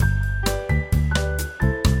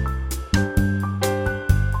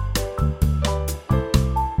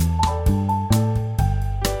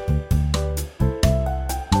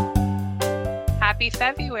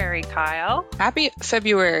February, Kyle. Happy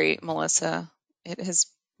February, Melissa.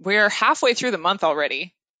 We're halfway through the month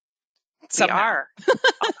already. Somehow. We are.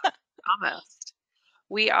 Almost.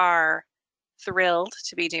 We are thrilled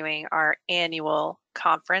to be doing our annual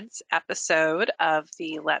conference episode of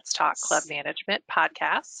the Let's Talk Club Management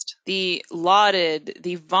podcast. The lauded,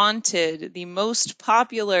 the vaunted, the most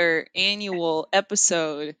popular annual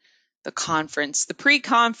episode, the conference, the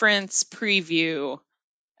pre-conference preview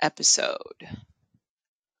episode.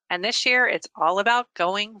 And this year it's all about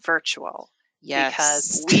going virtual. Yes.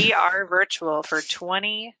 Because we are virtual for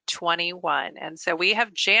 2021. And so we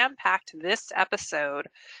have jam-packed this episode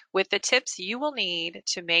with the tips you will need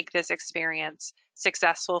to make this experience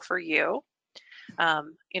successful for you.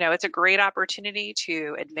 It's a great opportunity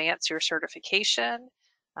to advance your certification.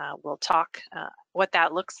 We'll talk what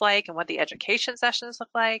that looks like and what the education sessions look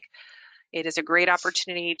like. It is a great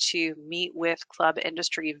opportunity to meet with club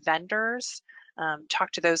industry vendors.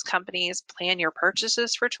 Talk to those companies, plan your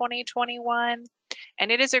purchases for 2021,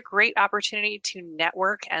 and it is a great opportunity to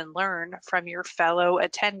network and learn from your fellow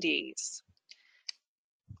attendees.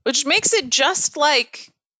 Which makes it just like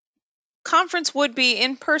conference would be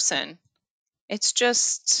in person. It's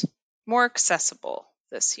just more accessible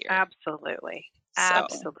this year. Absolutely.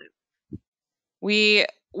 Absolutely.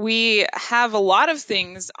 We have a lot of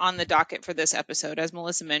things on the docket for this episode. As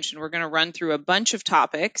Melissa mentioned, we're going to run through a bunch of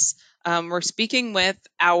topics. We're speaking with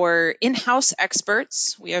our in-house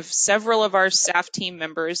experts. We have several of our staff team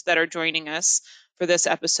members that are joining us for this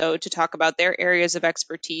episode to talk about their areas of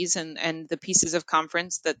expertise and the pieces of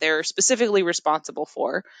conference that they're specifically responsible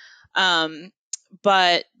for.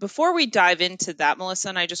 But before we dive into that, Melissa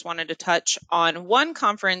and I just wanted to touch on one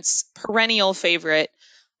conference perennial favorite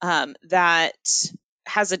that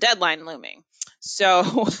has a deadline looming.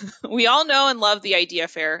 So we all know and love the Idea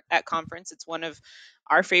Fair at conference. It's one of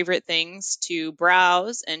our favorite things to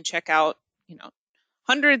browse and check out,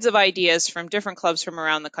 hundreds of ideas from different clubs from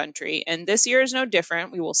around the country. And this year is no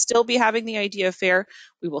different. We will still be having the Idea Fair.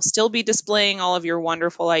 We will still be displaying all of your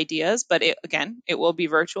wonderful ideas, but it will be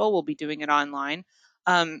virtual. We'll be doing it online.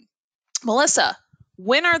 Melissa,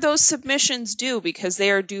 when are those submissions due? Because they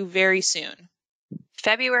are due very soon.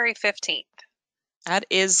 February 15th. That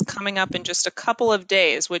is coming up in just a couple of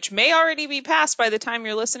days, which may already be passed by the time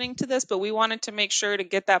you're listening to this, but we wanted to make sure to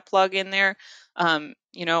get that plug in there.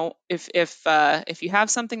 If you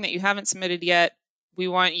have something that you haven't submitted yet, we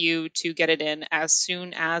want you to get it in as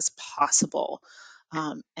soon as possible.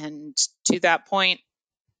 And to that point,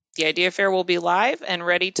 the Idea Fair will be live and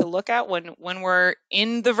ready to look at when we're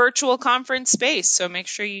in the virtual conference space. So make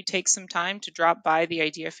sure you take some time to drop by the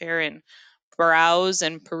Idea Fair and browse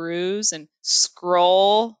and peruse and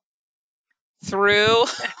scroll through.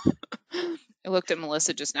 I looked at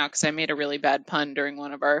Melissa just now because I made a really bad pun during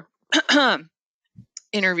one of our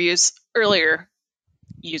interviews earlier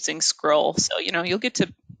using scroll. So, you'll get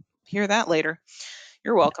to hear that later.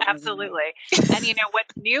 You're welcome. Absolutely. And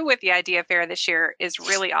what's new with the Idea Fair this year is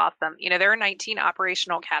really awesome. There are 19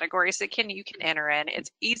 operational categories that you can enter in. It's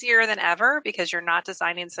easier than ever because you're not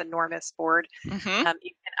designing this enormous board. Mm-hmm.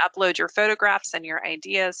 You can upload your photographs and your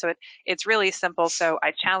ideas. So it's really simple. So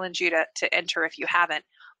I challenge you to enter if you haven't.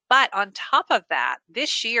 But on top of that,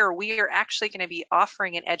 this year we are actually going to be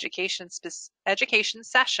offering an education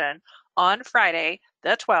session on Friday,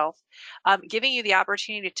 the 12th, giving you the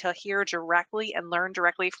opportunity to hear directly and learn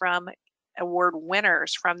directly from award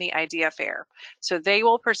winners from the Idea Fair. So they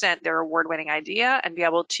will present their award-winning idea and be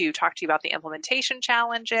able to talk to you about the implementation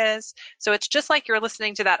challenges. So it's just like you're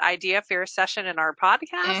listening to that Idea Fair session in our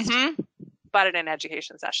podcast. Mm-hmm. But in an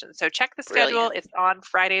education session. So check the schedule. Brilliant. It's on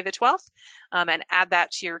Friday the 12th, and add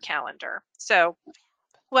that to your calendar. So,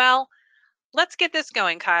 well, let's get this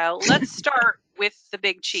going, Kyle. Let's start with the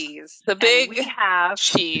big cheese. The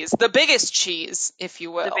cheese. The biggest cheese, if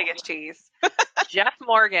you will. The biggest cheese. Jeff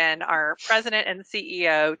Morgan, our president and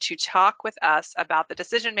CEO, to talk with us about the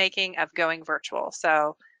decision-making of going virtual.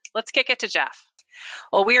 So let's kick it to Jeff.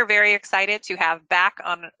 Well, we are very excited to have back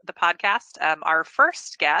on the podcast our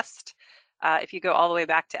first guest. If you go all the way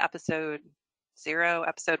back to episode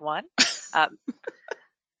 1.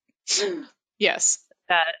 Yes.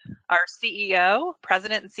 Our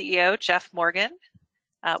president and CEO, Jeff Morgan,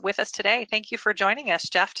 with us today. Thank you for joining us,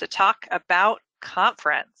 Jeff, to talk about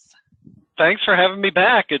conference. Thanks for having me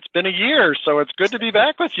back. It's been a year, so it's good to be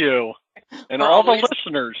back with you and all the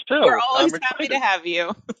listeners, too. We're always happy to have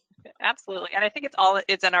you. Absolutely. And I think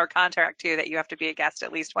it's in our contract, too, that you have to be a guest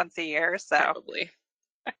at least once a year. So. Probably.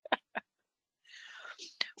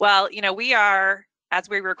 Well, we are, as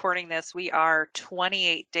we're recording this, we are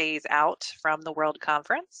 28 days out from the World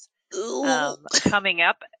Conference coming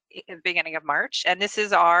up at the beginning of March, and this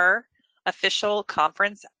is our official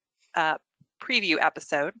conference preview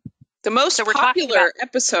episode. The most popular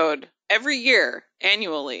episode every year,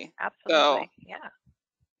 annually. Absolutely, so, yeah.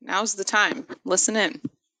 Now's the time. Listen in.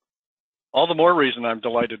 All the more reason I'm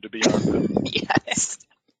delighted to be on. Yes.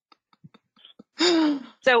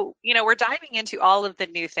 So, we're diving into all of the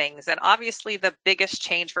new things, and obviously the biggest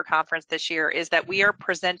change for conference this year is that we are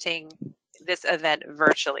presenting this event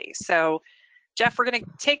virtually. So, Jeff, we're going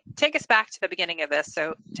to take us back to the beginning of this.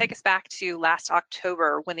 So take us back to last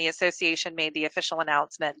October when the association made the official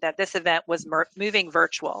announcement that this event was moving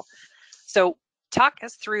virtual. So talk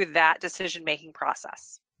us through that decision-making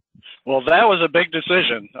process. Well, that was a big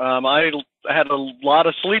decision. I had a lot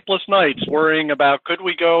of sleepless nights worrying about could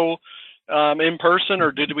we go in person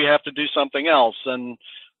or did we have to do something else? And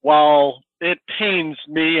while it pains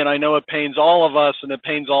me, and I know it pains all of us and it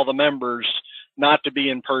pains all the members not to be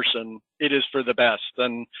in person, it is for the best.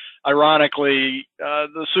 And ironically,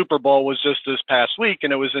 the Super Bowl was just this past week,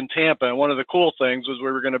 and it was in Tampa. And one of the cool things was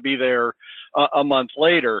we were going to be there a month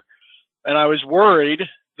later. And I was worried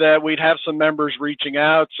that we'd have some members reaching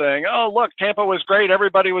out saying, oh, look, Tampa was great.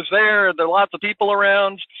 Everybody was there. There are lots of people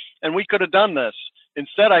around, and we could have done this.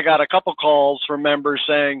 Instead, I got a couple calls from members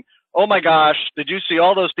saying, oh, my gosh, did you see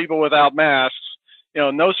all those people without masks?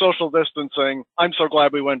 No social distancing. I'm so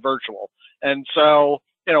glad we went virtual. And so,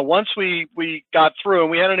 once we got through, and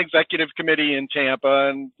we had an executive committee in Tampa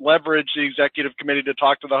and leveraged the executive committee to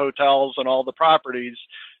talk to the hotels and all the properties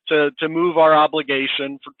to move our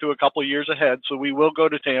obligation to a couple of years ahead. So we will go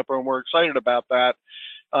to Tampa, and we're excited about that.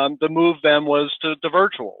 The move then was to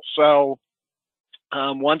virtual. So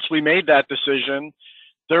once we made that decision,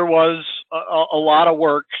 there was a lot of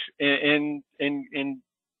work in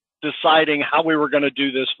deciding how we were going to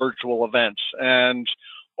do this virtual event. And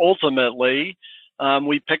ultimately,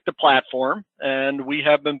 we picked a platform, and we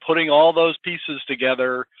have been putting all those pieces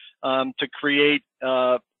together to create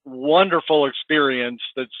a wonderful experience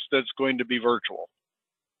that's going to be virtual.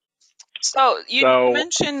 So you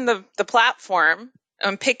mentioned the platform,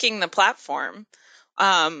 picking the platform.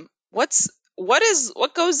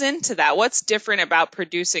 What goes into that? What's different about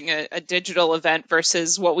producing a digital event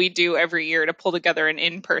versus what we do every year to pull together an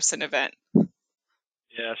in-person event?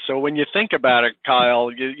 Yeah, so when you think about it,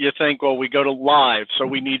 Kyle, you think, well, we go to live, so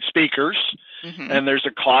we need speakers, and there's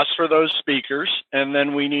a cost for those speakers, and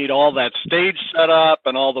then we need all that stage set up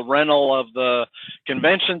and all the rental of the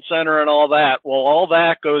convention center and all that. Well, all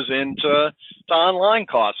that goes into online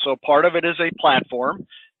costs. So part of it is a platform,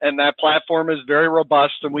 and that platform is very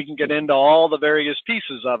robust, and we can get into all the various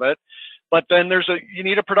pieces of it. But then you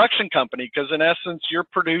need a production company, because in essence, you're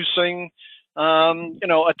producing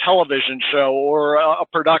a television show or a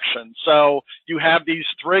production. So you have these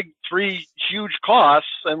three huge costs,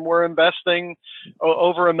 and we're investing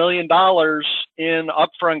over $1 million in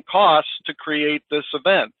upfront costs to create this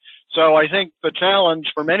event. So I think the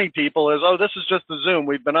challenge for many people is, oh, this is just a Zoom.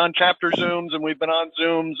 We've been on chapter Zooms and we've been on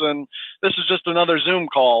Zooms, and this is just another Zoom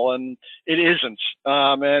call, and it isn't.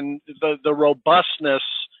 And the robustness,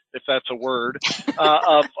 if that's a word,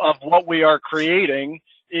 of what we are creating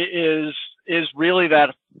is really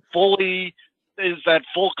that full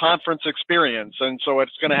conference experience. And so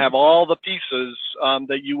it's going to have all the pieces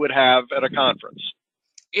that you would have at a conference.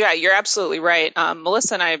 Yeah, you're absolutely right.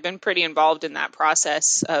 Melissa and I have been pretty involved in that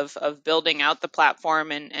process of building out the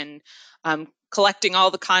platform and collecting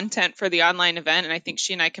all the content for the online event. And I think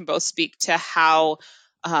she and I can both speak to how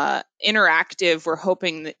interactive we're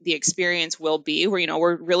hoping that the experience will be.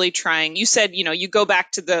 We're really trying. You said, you go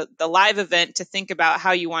back to the live event to think about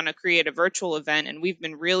how you want to create a virtual event. And we've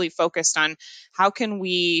been really focused on how can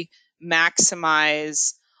we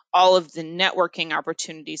maximize all of the networking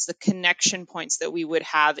opportunities, the connection points that we would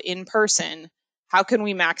have in person. How can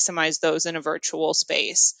we maximize those in a virtual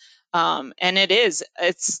space? And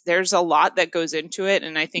there's a lot that goes into it.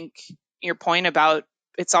 And I think your point about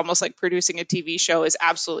it's almost like producing a TV show is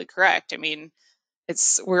absolutely correct. I mean,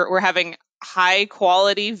 we're having high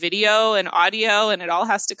quality video and audio, and it all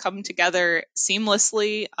has to come together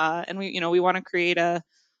seamlessly. And we want to create an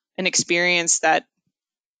experience that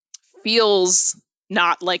feels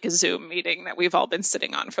not like a Zoom meeting that we've all been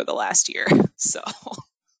sitting on for the last year. So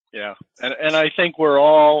yeah, and I think we're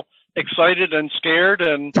all excited and scared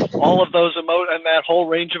and all of those and that whole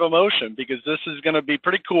range of emotion, because this is going to be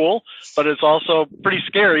pretty cool, but it's also pretty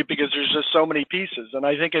scary because there's just so many pieces. And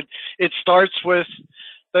I think it starts with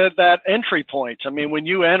that entry point. I mean, when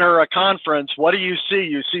you enter a conference, what do you see?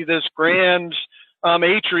 You see this grand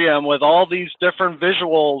atrium with all these different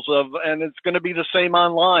visuals and it's going to be the same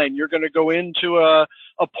online. You're going to go into a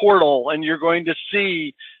portal and you're going to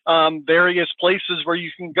see various places where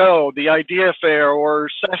you can go, the Idea Fair or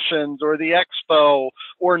sessions or the expo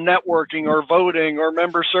or networking or voting or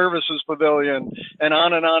member services pavilion, and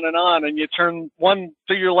on and on and on. And you turn one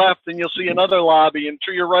to your left and you'll see another lobby, and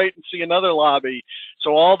to your right and see another lobby.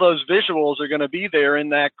 So all those visuals are going to be there in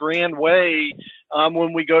that grand way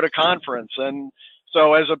when we go to conference. And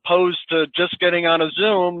so as opposed to just getting on a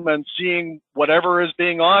Zoom and seeing whatever is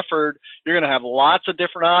being offered, you're going to have lots of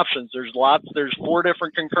different options. There's 4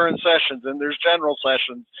 different concurrent sessions, and there's general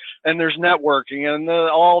sessions, and there's networking, and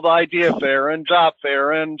all the Idea Fair and Job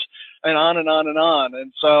Fair, and on and on and on.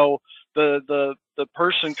 And so the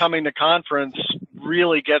person coming to conference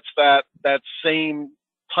really gets that same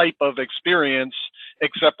type of experience,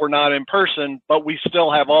 except we're not in person, but we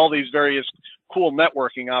still have all these various cool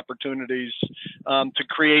networking opportunities to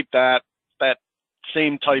create that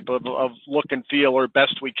same type of look and feel, or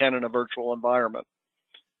best we can in a virtual environment.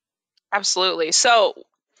 Absolutely. So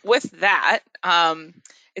with that,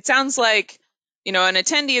 it sounds like, an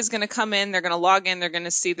attendee is going to come in, they're going to log in, they're going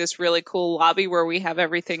to see this really cool lobby where we have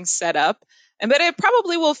everything set up. But it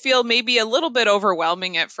probably will feel maybe a little bit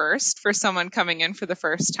overwhelming at first for someone coming in for the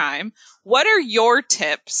first time. What are your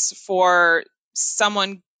tips for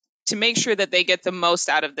someone to make sure that they get the most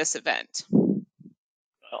out of this event?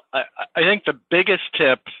 I think the biggest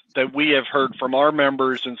tip that we have heard from our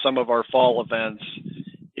members in some of our fall events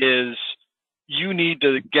is you need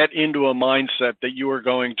to get into a mindset that you are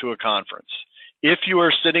going to a conference. If you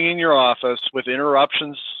are sitting in your office with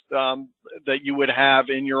interruptions that you would have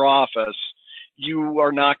in your office, you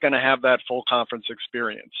are not going to have that full conference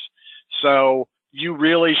experience. So you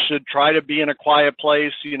really should try to be in a quiet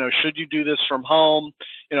place. Should you do this from home?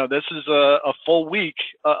 This is a full week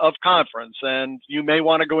of conference, and you may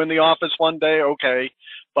want to go in the office one day, okay,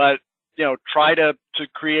 but try to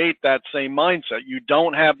create that same mindset. You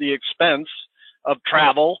don't have the expense of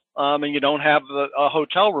travel, and you don't have a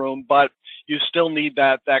hotel room, but you still need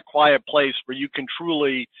that quiet place where you can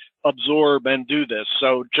truly absorb and do this.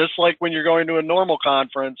 So just like when you're going to a normal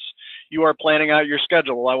conference, you are planning out your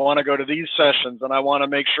schedule. I want to go to these sessions, and I want to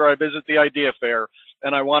make sure I visit the Idea Fair,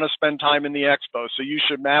 and I want to spend time in the expo. So you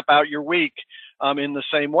should map out your week in the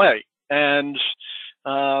same way. And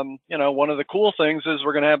one of the cool things is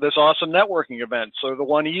we're going to have this awesome networking event. So the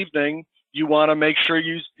one evening, you want to make sure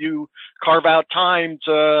you carve out time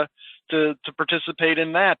to participate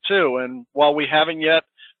in that too. And while we haven't yet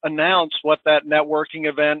announced what that networking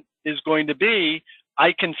event is going to be,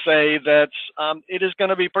 I can say that it is going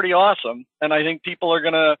to be pretty awesome. And I think people are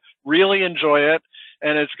going to really enjoy it.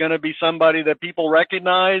 And it's going to be somebody that people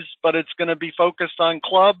recognize, but it's going to be focused on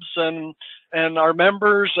clubs and our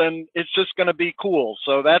members, and it's just going to be cool.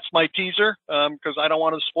 So that's my teaser, because I don't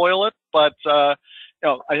want to spoil it. But I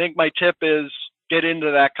think my tip is get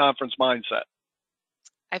into that conference mindset.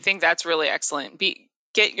 I think that's really excellent.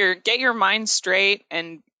 Get your mind straight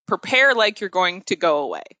and prepare like you're going to go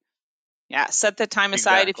away. Yeah, set the time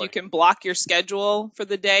aside. Exactly. If you can block your schedule for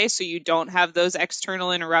the day so you don't have those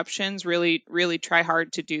external interruptions, really, really try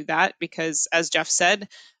hard to do that, because as Jeff said,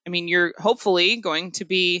 you're hopefully going to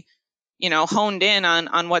be, honed in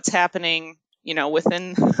on what's happening,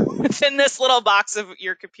 within this little box of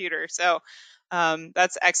your computer. So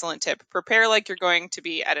that's an excellent tip. Prepare like you're going to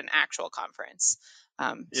be at an actual conference.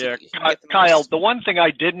 Kyle, the one thing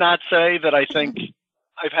I did not say that I think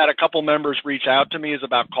I've had a couple members reach out to me is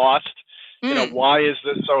about cost. Why is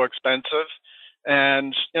this so expensive?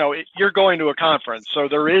 And, you're going to a conference. So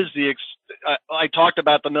there is I talked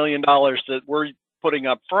about the $1 million that we're putting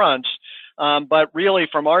up front. But really,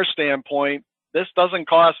 from our standpoint, this doesn't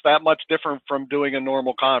cost that much different from doing a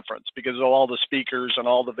normal conference because of all the speakers and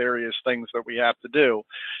all the various things that we have to do.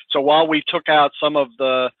 So while we took out some of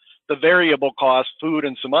the variable costs, food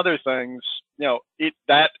and some other things,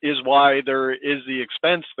 that is why there is the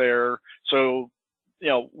expense there. So,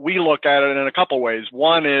 we look at it in a couple ways.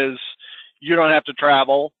 One is you don't have to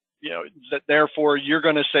travel, therefore you're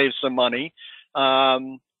going to save some money.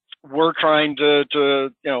 We're trying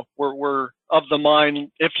to we're of the mind,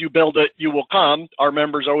 if you build it, you will come. Our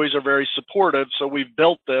members always are very supportive. So we've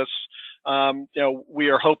built this. We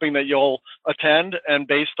are hoping that you'll attend, and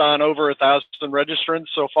based on over 1,000 registrants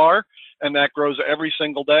so far, and that grows every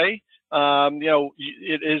single day,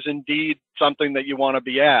 it is indeed something that you want to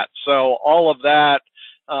be at. So all of that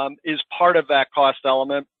is part of that cost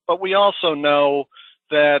element. But we also know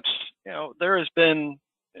that, there has been,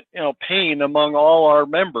 pain among all our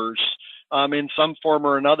members in some form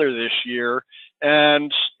or another this year.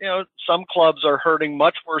 And, some clubs are hurting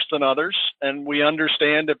much worse than others. And we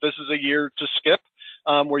understand if this is a year to skip,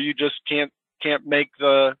 where you just can't make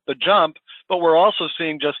the jump, but we're also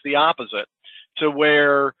seeing just the opposite. to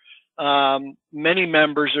where many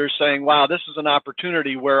members are saying, wow, this is an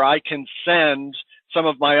opportunity where I can send some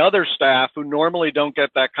of my other staff who normally don't get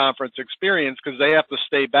that conference experience because they have to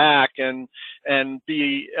stay back and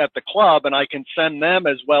be at the club, and I can send them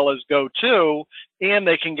as well as go too, and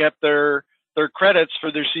they can get their credits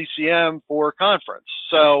for their CCM for conference.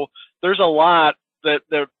 So there's a lot that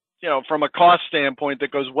from a cost standpoint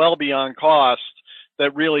that goes well beyond cost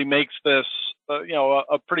that really makes this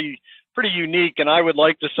a pretty unique, and I would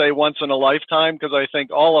like to say once in a lifetime, because I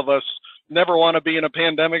think all of us never want to be in a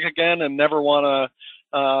pandemic again and never want to,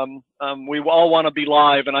 we all want to be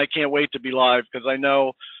live, and I can't wait to be live because I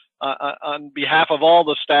know on behalf of all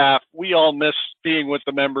the staff, we all miss being with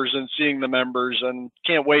the members and seeing the members and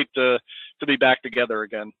can't wait to be back together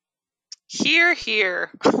again. Hear,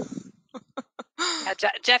 hear. Yeah,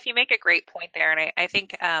 Jeff, you make a great point there, and I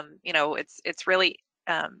think it's really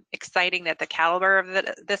exciting that the caliber of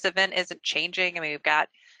this event isn't changing. I mean, we've got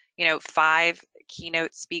 5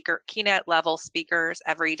 keynote level speakers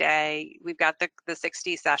every day. We've got the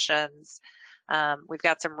 60 sessions. We've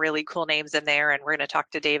got some really cool names in there, and we're going to talk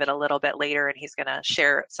to David a little bit later, and he's going to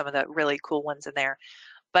share some of the really cool ones in there.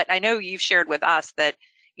 But I know you've shared with us that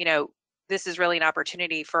this is really an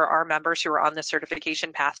opportunity for our members who are on the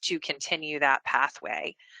certification path to continue that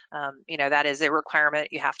pathway. That is a requirement.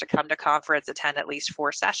 You have to come to conference, attend at least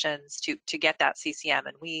 4 sessions to get that CCM.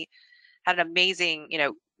 And we had an amazing,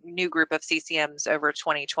 new group of CCMs over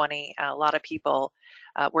 2020. A lot of people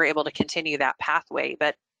were able to continue that pathway.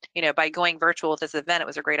 But, by going virtual with this event, it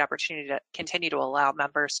was a great opportunity to continue to allow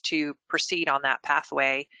members to proceed on that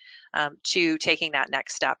pathway to taking that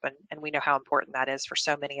next step. And we know how important that is for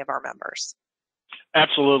so many of our members.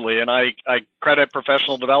 Absolutely. And I credit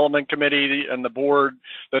Professional Development Committee and the board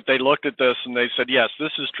that they looked at this and they said, yes,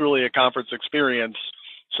 this is truly a conference experience.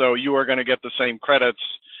 So you are going to get the same credits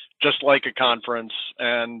just like a conference.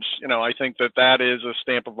 And, I think that is a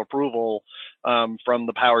stamp of approval from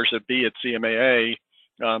the powers that be at CMAA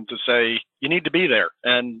to say, you need to be there.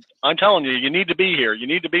 And I'm telling you, you need to be here. You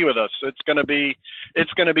need to be with us. It's going to be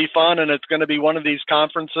fun, and it's going to be one of these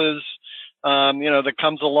conferences, that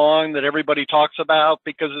comes along that everybody talks about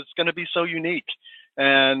because it's going to be so unique.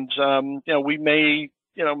 And, we may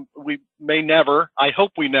never, I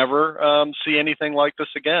hope we never see anything like this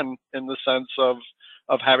again in the sense of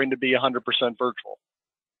having to be 100% virtual.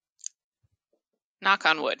 Knock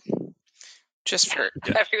on wood. Just for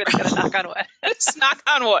everyone's going to knock on wood. Just knock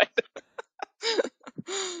on wood.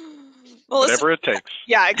 Melissa, whatever it takes.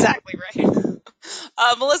 Yeah, exactly right.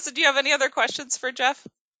 Melissa, do you have any other questions for Jeff?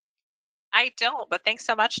 I don't, but thanks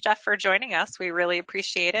so much, Jeff, for joining us. We really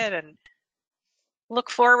appreciate it and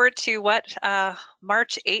look forward to what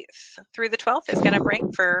March 8th through the 12th is going to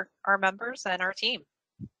bring for our members and our team.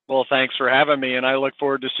 Well, thanks for having me, and I look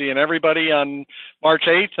forward to seeing everybody on March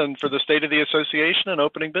 8th and for the State of the Association and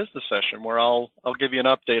opening business session, where I'll give you an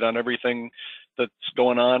update on everything that's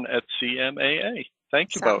going on at CMAA.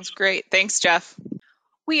 Thank you both. Sounds great. Thanks, Jeff.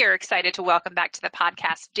 We are excited to welcome back to the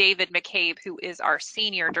podcast David McCabe, who is our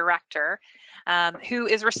Senior Director, who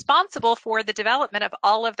is responsible for the development of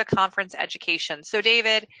all of the conference education. So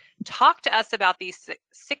David, talk to us about these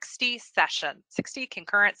 60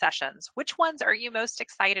 concurrent sessions. Which ones are you most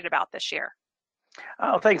excited about this year?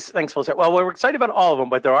 Oh, thanks, Melissa. Well, we're excited about all of them,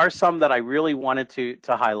 but there are some that I really wanted to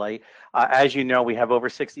highlight. As you know, we have over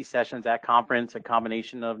 60 sessions at conference, a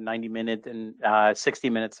combination of 90-minute and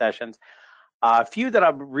 60-minute sessions. A few that I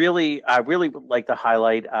really would like to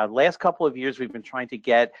highlight. Last couple of years, we've been trying to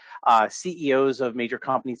get CEOs of major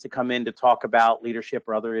companies to come in to talk about leadership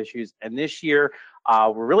or other issues. And this year,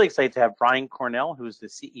 we're really excited to have Brian Cornell, who's the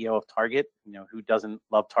CEO of Target. Who doesn't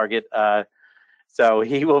love Target? So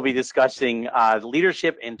he will be discussing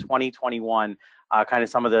leadership in 2021, kind of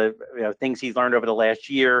some of the things he's learned over the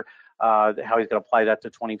last year, how he's going to apply that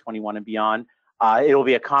to 2021 and beyond. It will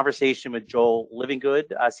be a conversation with Joel Livingood,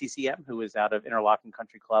 CCM, who is out of Interlochen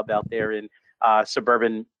Country Club out there in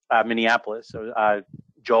suburban Minneapolis. So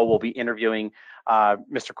Joel will be interviewing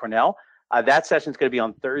Mr. Cornell. That session is going to be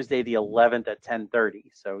on Thursday, the 11th at 10:30.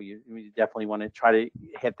 So you definitely want to try to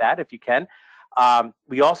hit that if you can.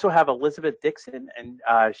 We also have Elizabeth Dixon, and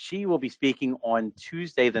she will be speaking on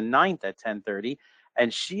Tuesday, the 9th at 10:30.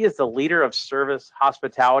 And she is the leader of service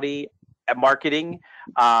hospitality at marketing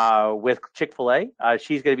with Chick-fil-A.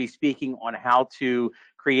 She's going to be speaking on how to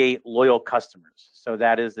create loyal customers. So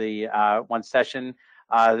that is the one session.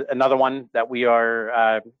 Another one that we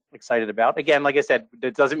are excited about. Again, like I said,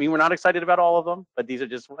 it doesn't mean we're not excited about all of them, but these are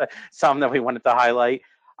just some that we wanted to highlight.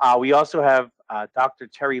 We also have Dr.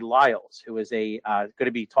 Terry Lyles, who is going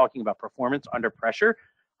to be talking about performance under pressure.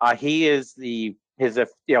 He is the his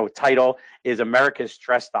title is America's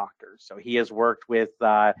Stress Doctor. So he has worked with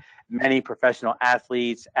many professional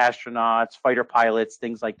athletes, astronauts, fighter pilots,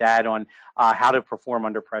 things like that on how to perform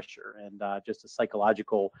under pressure and just a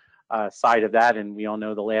psychological side of that. And we all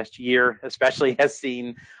know the last year especially has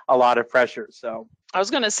seen a lot of pressure. So I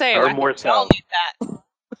was going to say, or I more think we all so. need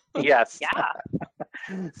that. Yes. Yeah.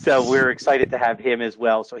 So we're excited to have him as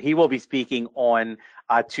well. So he will be speaking on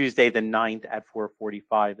Tuesday the 9th at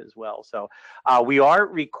 4:45 as well. So we are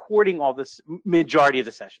recording all this majority of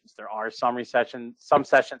the sessions. There are some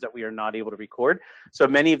sessions that we are not able to record. So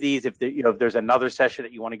many of these, if there's another session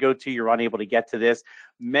that you want to go to, you're unable to get to this,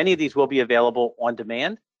 many of these will be available on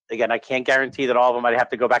demand. Again, I can't guarantee that all of them. I'd have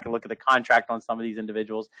to go back and look at the contract on some of these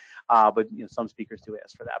individuals, but some speakers do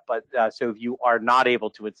ask for that. But so if you are not able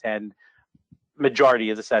to attend, majority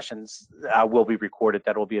of the sessions will be recorded.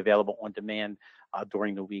 That will be available on demand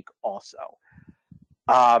during the week also.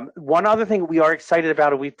 One other thing we are excited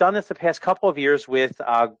about, and we've done this the past couple of years with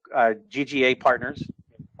GGA Partners.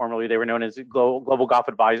 Formerly, they were known as Global Golf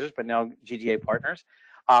Advisors, but now GGA Partners.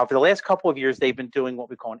 For the last couple of years, they've been doing what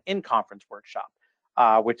we call an in-conference workshop,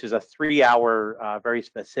 which is a 3-hour, very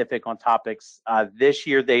specific on topics. This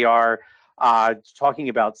year, they are talking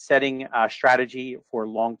about setting a strategy for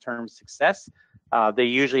long-term success. They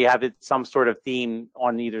usually have some sort of theme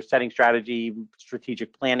on either setting strategy,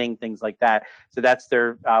 strategic planning, things like that. So that's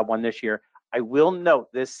their one this year. I will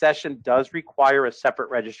note this session does require a separate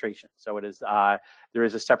registration. So it is there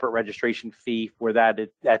is a separate registration fee for that.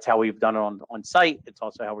 That's how we've done it on site. It's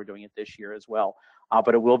also how we're doing it this year as well.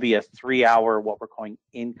 But it will be a 3-hour, what we're calling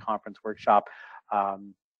in-conference workshop.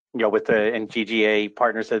 With and GGA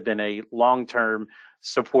Partners has been a long-term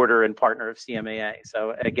supporter and partner of CMAA.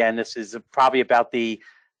 So again, this is probably about the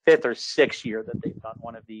 5th or 6th year that they've done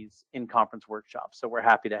one of these in-conference workshops. So we're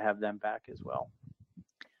happy to have them back as well.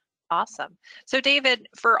 Awesome. So David,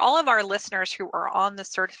 for all of our listeners who are on the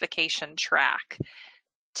certification track,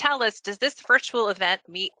 tell us, does this virtual event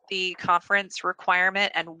meet the conference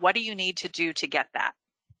requirement, and what do you need to do to get that?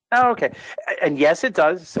 Oh, okay. And yes, it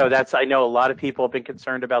does. So I know a lot of people have been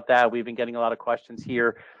concerned about that. We've been getting a lot of questions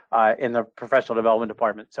here in the professional development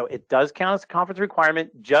department. So it does count as a conference requirement,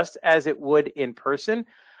 just as it would in person.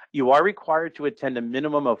 You are required to attend a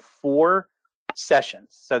minimum of 4 sessions.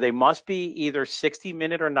 So they must be either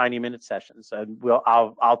 60-minute or 90-minute sessions. And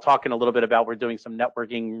I'll talk in a little bit about, we're doing some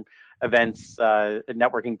networking events,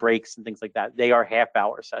 networking breaks and things like that. They are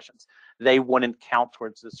half-hour sessions. They wouldn't count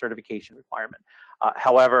towards the certification requirement.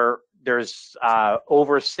 However, there's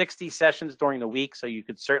over 60 sessions during the week, so you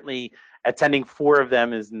could certainly, attending 4 of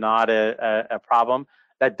them is not a problem.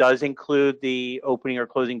 That does include the opening or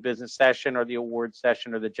closing business session, or the award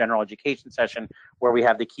session, or the general education session, where we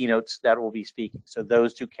have the keynotes that will be speaking. So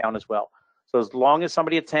those 2 count as well. So as long as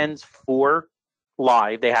somebody attends 4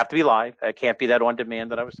 live, they have to be live. It can't be that on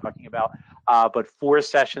demand that I was talking about. But 4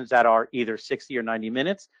 sessions that are either 60 or 90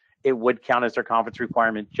 minutes, it would count as their conference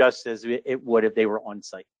requirement, just as it would if they were on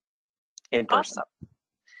site in person. Awesome.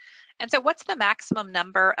 And so what's the maximum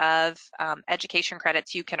number of education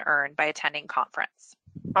credits you can earn by attending conference?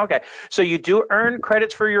 Okay, so you do earn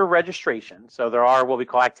credits for your registration. So there are what we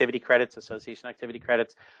call activity credits, association activity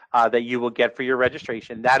credits, that you will get for your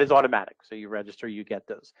registration. That is automatic. So you register, you get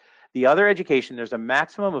those. The other education, there's a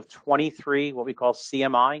maximum of 23, what we call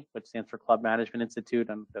CMI, which stands for Club Management Institute.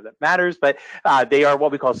 I don't know if that matters, but they are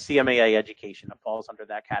what we call CMAA education. It falls under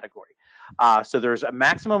that category. So there's a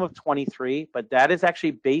maximum of 23, but that is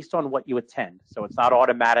actually based on what you attend. So it's not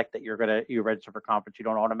automatic that you register for conference. You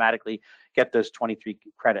don't automatically get those 23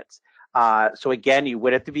 credits. So again, you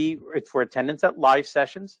would have to be for attendance at live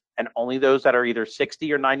sessions, and only those that are either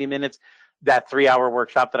 60 or 90 minutes. That 3-hour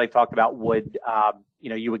workshop that I talked about would,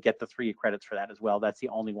 you would get the 3 credits for that as well. That's the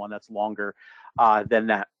only one that's longer than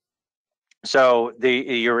that. So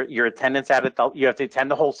your attendance at it, you have to attend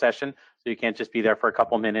the whole session. So you can't just be there for a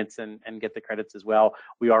couple minutes and get the credits as well.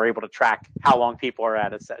 We are able to track how long people are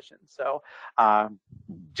at a session. So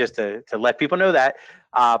just to let people know that,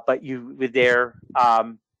 but you were there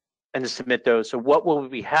and to submit those. So what will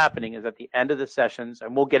be happening is at the end of the sessions,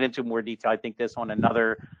 and we'll get into more detail, I think this on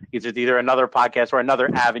either another podcast or another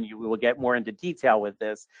avenue, we will get more into detail with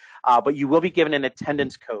this, but you will be given an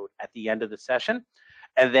attendance code at the end of the session.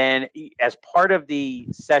 And then as part of the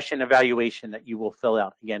session evaluation that you will fill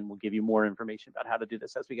out, again, we'll give you more information about how to do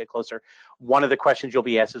this as we get closer. One of the questions you'll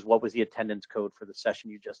be asked is, what was the attendance code for the session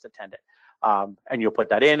you just attended? And you'll put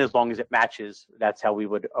that in. As long as it matches, that's how we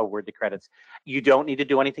would award the credits. You don't need to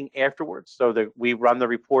do anything afterwards. So we run the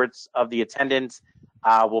reports of the attendance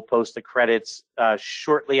We'll post the credits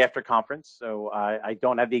shortly after conference. So I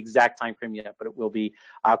don't have the exact time frame yet, but it will be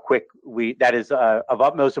quick. That is of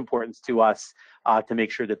utmost importance to us to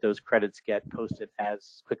make sure that those credits get posted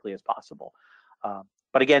as quickly as possible.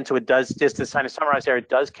 But again, so it does, just to kind of summarize there, it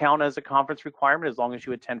does count as a conference requirement as long as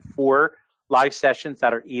you attend 4 live sessions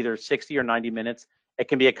that are either 60 or 90 minutes. It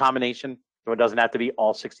can be a combination, so it doesn't have to be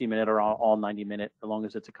all 60-minute or all 90-minute, as long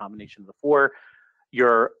as it's a combination of the 4.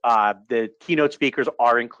 The keynote speakers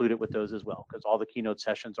are included with those as well, because all the keynote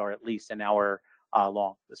sessions are at least an hour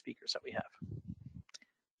long, the speakers that we have.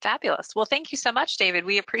 Fabulous. Well, thank you so much, David.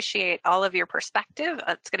 We appreciate all of your perspective.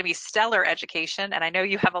 It's going to be stellar education, and I know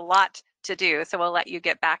you have a lot to do, so we'll let you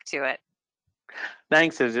get back to it.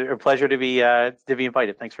 Thanks. It's a pleasure to be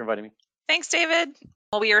invited. Thanks for inviting me. Thanks, David.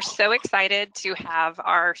 Well, we are so excited to have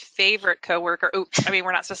our favorite coworker.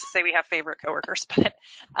 We're not supposed to say we have favorite coworkers, but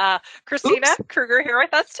Christina Kruger here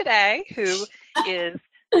with us today, who is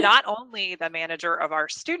not only the manager of our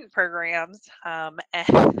student programs,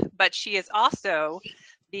 but she is also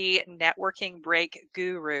the networking break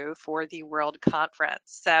guru for the World Conference.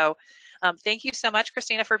 So thank you so much,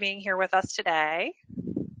 Christina, for being here with us today.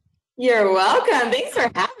 You're welcome. Thanks for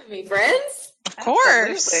having me, friends. Of course.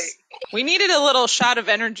 Absolutely. We needed a little shot of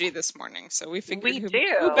energy this morning, so we figured who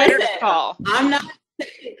better to call. I'm not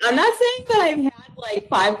saying that I've had like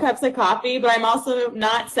 5 cups of coffee, but I'm also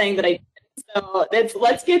not saying that I did. So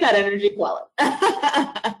let's get that energy flowing.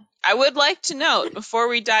 I would like to note, before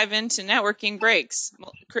we dive into networking breaks,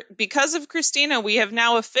 because of Christina, we have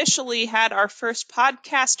now officially had our first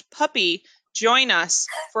podcast puppy join us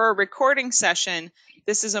for a recording session.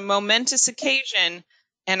 This is a momentous occasion,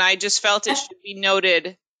 and I just felt it should be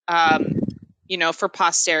noted, for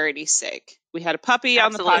posterity's sake. We had a puppy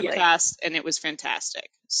on the podcast, and it was fantastic.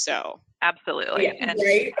 So absolutely. Yeah,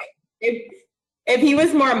 right. If he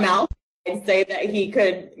was more mouthy, I'd say that he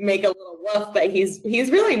could make a little woof, but he's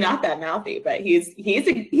really not that mouthy. But he's a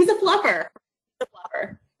fluffer. He's a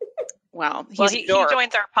fluffer. Wow. He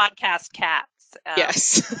joins our podcast cats.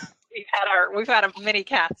 Yes. We've had many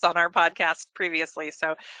cats on our podcast previously,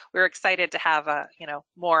 so we're excited to have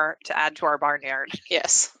more to add to our barnyard.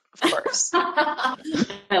 Yes, of course. I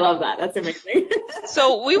love that. That's amazing.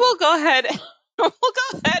 So we will go ahead.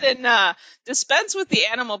 And dispense with the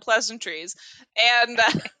animal pleasantries and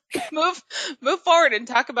move forward and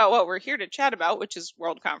talk about what we're here to chat about, which is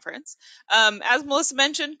World Conference. As Melissa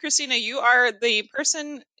mentioned, Christina, you are the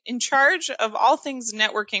person in charge of all things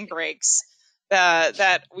networking breaks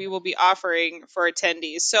that we will be offering for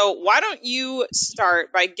attendees. So why don't you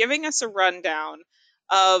start by giving us a rundown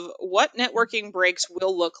of what networking breaks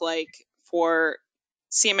will look like for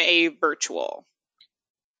CMA Virtual?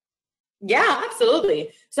 Yeah,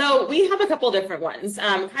 absolutely. So we have a couple different ones,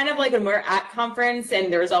 kind of like when we're at conference,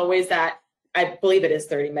 and there's always that, I believe it is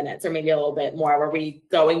 30 minutes or maybe a little bit more, where we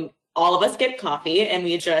go and all of us get coffee and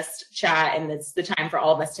we just chat, and it's the time for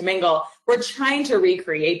all of us to mingle. We're trying to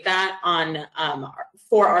recreate that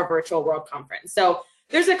for our virtual World Conference. So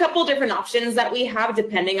there's a couple different options that we have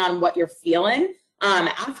depending on what you're feeling.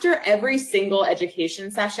 After every single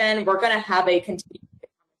education session, we're going to have a continuing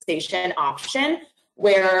conversation option,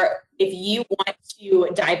 where if you want to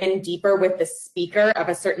dive in deeper with the speaker of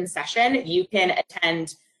a certain session, you can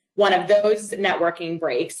attend one of those networking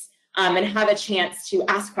breaks and have a chance to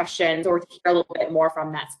ask questions or to hear a little bit more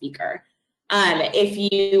from that speaker. If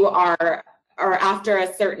you are after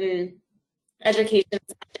a certain education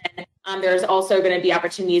session, there's also going to be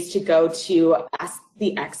opportunities to go to Ask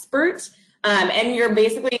the Expert. And you're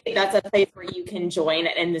basically, that's a place where you can join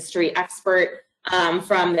an industry expert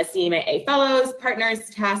from the CMAA fellows, partners,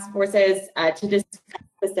 task forces to discuss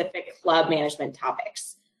specific club management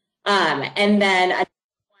topics. And then another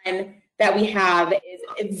one that we have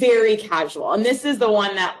is very casual. And this is the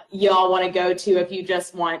one that y'all want to go to if you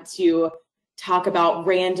just want to talk about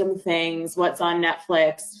random things, what's on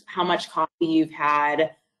Netflix, how much coffee you've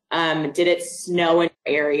had, did it snow in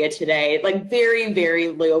your area today? Like very, very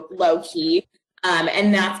low key.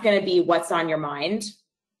 And that's going to be what's on your mind.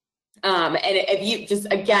 And if you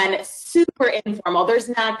just, again, super informal, there's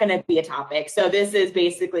not going to be a topic. So this is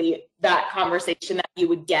basically that conversation that you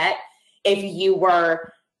would get if you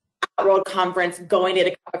were at World Conference going to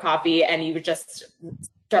get a cup of coffee and you would just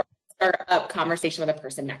start a conversation with a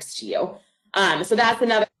person next to you. So that's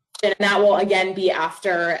another option, and that will, again, be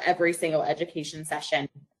after every single education session.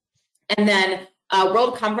 And then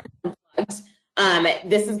World Conference Unplugged,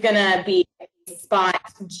 this is going to be a spot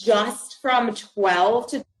just from 12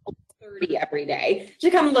 to 30 every day to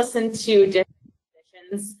come listen to different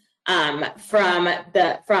positions from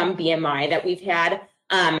BMI that we've had.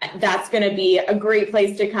 That's going to be a great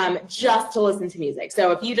place to come just to listen to music.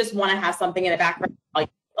 So if you just want to have something in the background while you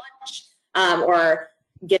eat lunch, or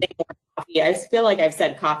getting more coffee. I feel like I've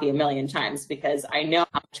said coffee a million times because I know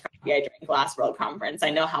how much coffee I drank last World Conference.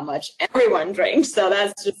 I know how much everyone drank, so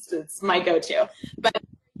it's my go-to. But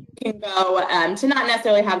you can go to not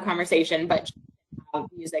necessarily have conversation, but have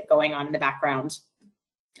music going on in the background.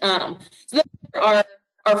 So there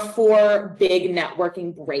are 4 big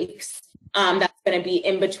networking breaks that's going to be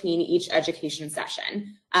in between each education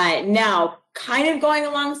session. Now, kind of going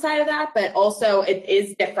alongside of that, but also it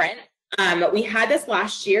is different. We had this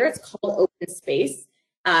last year. It's called Open Space.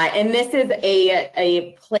 And this is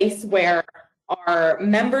a place where our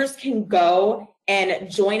members can go and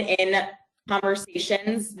join in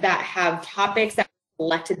conversations that have topics that are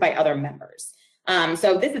selected by other members.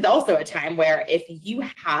 So this is also a time where if you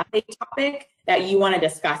have a topic that you want to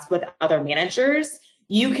discuss with other managers,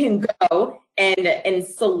 you can go and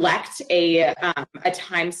select a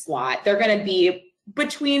time slot. They're going to be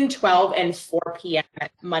between 12 and 4 p.m.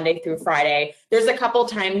 Monday through Friday. There's a couple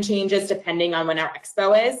time changes depending on when our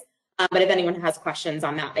expo is, but if anyone has questions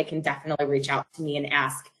on that, they can definitely reach out to me and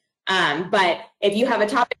ask. But if you have a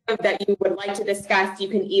topic that you would like to discuss, you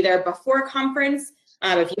can either before conference,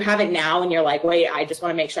 if you have it now and you're like, wait, I just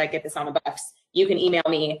want to make sure I get this on the books, you can email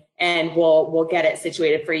me and we'll get it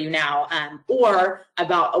situated for you now. Or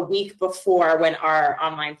about a week before when our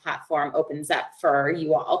online platform opens up for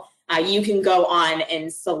you all. You can go on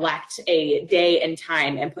and select a day and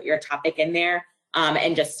time and put your topic in there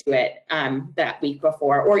and just do it that week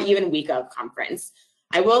before or even week of conference.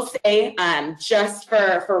 I will say, just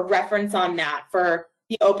for reference on that, for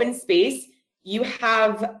the open space,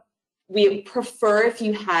 we prefer if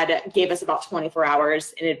you gave us about 24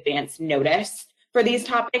 hours in advance notice for these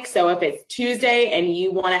topics. So if it's Tuesday and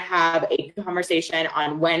you want to have a conversation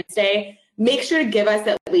on Wednesday, make sure to give us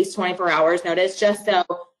at least 24 hours notice just so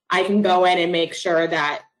I can go in and make sure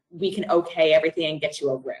that we can okay everything and get you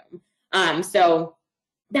a room. So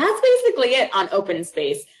that's basically it on open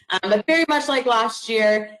space. But very much like last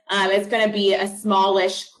year, it's going to be a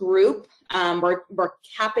smallish group. We're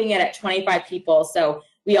capping it at 25 people, so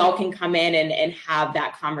we all can come in and have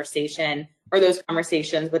that conversation or those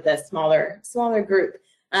conversations with a smaller group.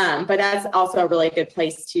 But that's also a really good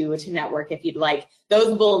place to network if you'd like.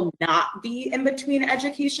 Those will not be in between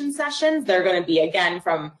education sessions. They're going to be, again,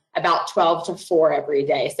 from about 12 to 4 every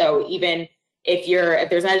day. So even if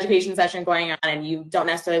there's an education session going on and you don't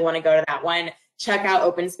necessarily want to go to that one, check out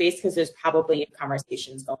Open Space because there's probably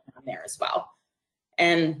conversations going on there as well.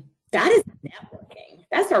 And that is networking.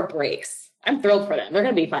 That's our breaks. I'm thrilled for them. They're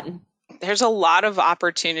going to be fun. There's a lot of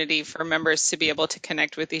opportunity for members to be able to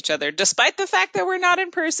connect with each other, despite the fact that we're not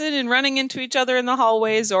in person and running into each other in the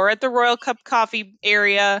hallways or at the Royal Cup Coffee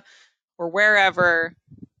area or wherever.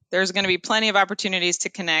 There's going to be plenty of opportunities to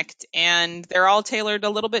connect, and they're all tailored a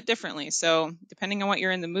little bit differently. So depending on what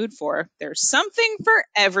you're in the mood for, there's something for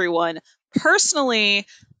everyone. Personally,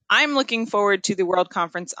 I'm looking forward to the World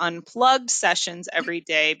Conference Unplugged sessions every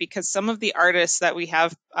day because some of the artists that we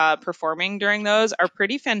have performing during those are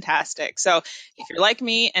pretty fantastic. So if you're like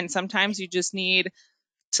me and sometimes you just need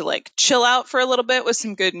to chill out for a little bit with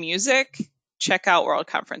some good music, check out World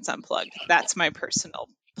Conference Unplugged. That's my personal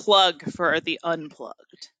plug for the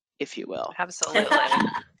Unplugged, if you will. Absolutely.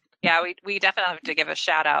 Yeah, we definitely have to give a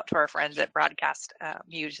shout out to our friends at Broadcast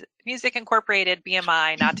Music Incorporated,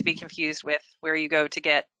 BMI, not to be confused with where you go to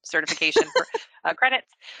get certification for credits.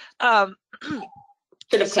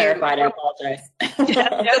 Should have clarified. I apologize.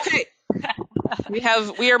 Okay.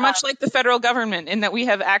 We are much like the federal government in that we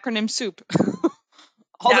have acronym soup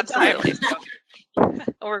all the time.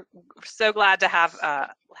 We're so glad to have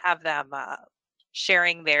them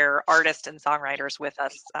sharing their artists and songwriters with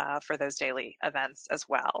us for those daily events as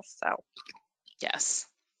well. So, yes.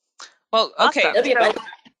 Well, okay. Awesome.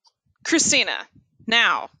 Christina,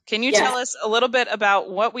 now, can you tell us a little bit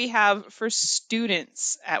about what we have for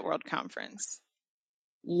students at World Conference?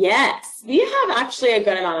 Yes, we have actually a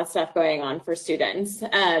good amount of stuff going on for students.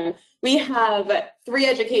 We have 3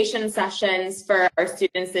 education sessions for our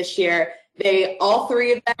students this year. All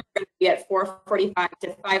 3 of them are going to be at 4:45 to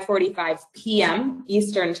 5:45 p.m.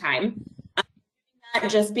 Eastern time.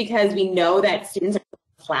 Just because we know that students are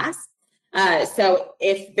in class. So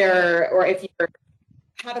if you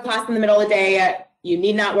have a class in the middle of the day, you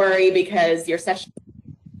need not worry because your session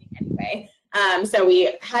anyway. So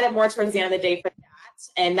we had it more towards the end of the day for that,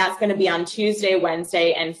 and that's going to be on Tuesday,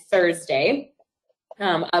 Wednesday, and Thursday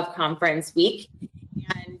of conference week.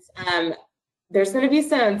 And there's going to be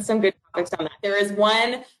some good topics on that. There is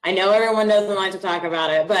one, I know everyone doesn't like to talk about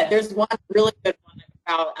it, but there's one really good one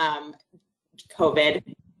about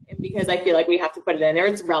COVID, because I feel like we have to put it in there.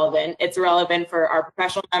 It's relevant. It's relevant for our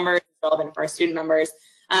professional members. It's relevant for our student members.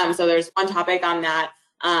 So there's one topic on that.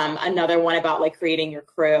 Another one about like creating your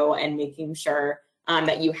crew and making sure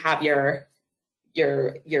that you have your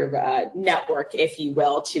network, if you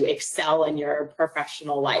will, to excel in your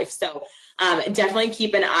professional life. So definitely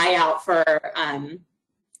keep an eye out for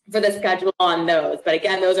the schedule on those. But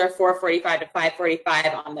again, those are 4:45 to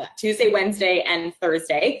 5:45 on the Tuesday, Wednesday, and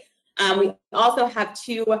Thursday. We also have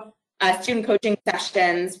 2 student coaching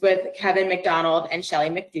sessions with Kevin McDonald and Shelly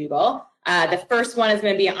McDougall. The first one is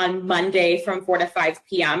going to be on Monday from 4 to 5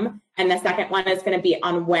 p.m. and the second one is going to be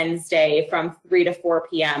on Wednesday from 3 to 4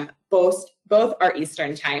 p.m. Both are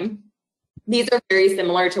Eastern time. These are very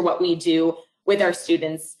similar to what we do with our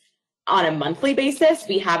students on a monthly basis.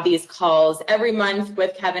 We have these calls every month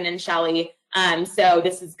with Kevin and Shelly. So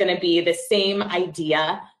this is going to be the same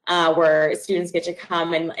idea where students get to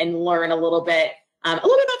come and learn a little bit about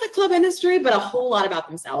the club industry, but a whole lot about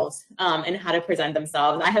themselves and how to present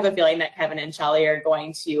themselves. I have a feeling that Kevin and Shelly are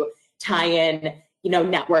going to tie in,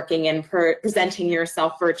 networking and presenting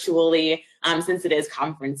yourself virtually since it is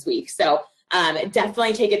conference week. So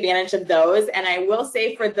definitely take advantage of those. And I will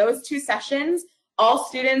say for those 2 sessions, all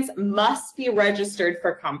students must be registered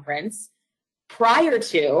for conference prior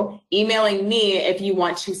to emailing me if you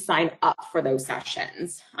want to sign up for those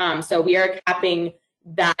sessions. So we are capping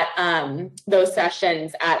that those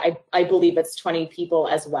sessions at I believe it's 20 people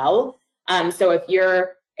as well. So if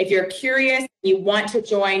you're curious, you want to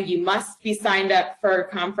join, you must be signed up for a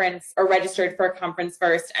conference or registered for a conference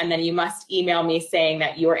first, and then you must email me saying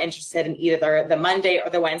that you are interested in either the Monday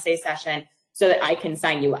or the Wednesday session so that I can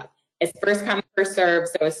sign you up. It's first come, first serve.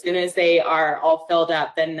 So as soon as they are all filled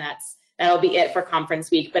up, then that'll be it for conference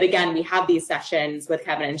week. But again, we have these sessions with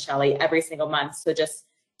Kevin and Shelly every single month. So just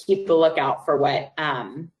keep the lookout for what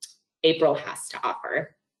April has to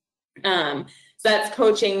offer. So that's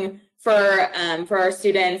coaching for our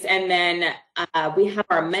students. And then we have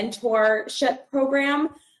our mentorship program.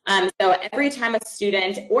 So every time a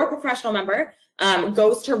student or professional member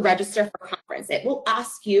goes to register for conference, it will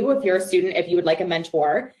ask you, if you're a student, if you would like a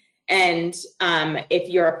mentor. And if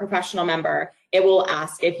you're a professional member, it will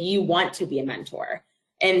ask if you want to be a mentor.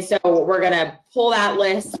 And so we're going to pull that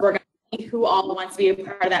list. We're going to see who all wants to be a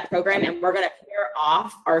part of that program. And we're going to pair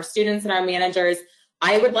off our students and our managers.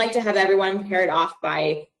 I would like to have everyone paired off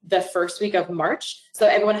by the first week of March, so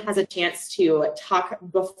everyone has a chance to talk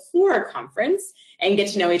before conference and get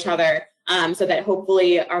to know each other, so that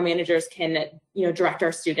hopefully our managers can, direct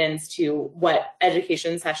our students to what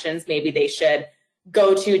education sessions maybe they should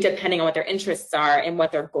go to depending on what their interests are and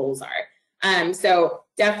what their goals are. So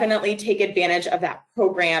definitely take advantage of that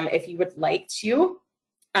program if you would like to.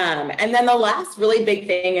 And then the last really big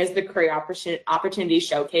thing is the Career Opportunity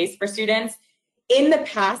Showcase for students. In the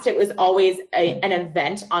past, it was always an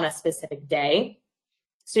event on a specific day.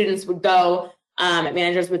 Students would go,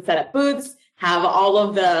 managers would set up booths, have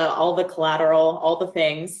all the collateral, all the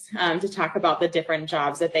things to talk about the different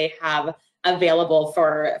jobs that they have available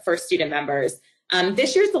for student members.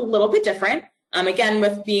 This year's a little bit different. Again,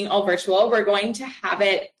 with being all virtual, we're going to have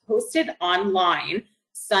it posted online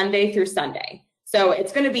Sunday through Sunday. So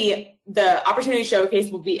it's going to be, the Opportunity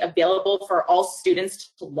Showcase will be available for all students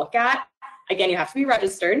to look at. Again, you have to be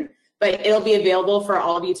registered, but it'll be available for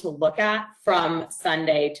all of you to look at from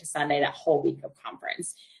Sunday to Sunday, that whole week of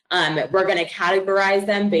conference. We're going to categorize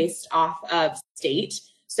them based off of state.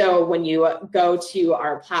 So when you go to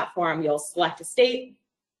our platform, you'll select a state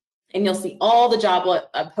and you'll see all the job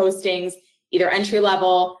postings, either entry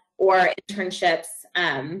level or internships,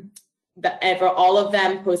 for all of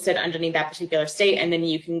them posted underneath that particular state. And then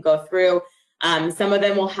you can go through. Some of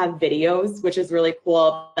them will have videos, which is really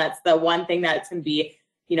cool. That's the one thing that's going to be,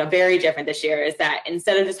 very different this year, is that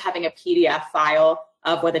instead of just having a PDF file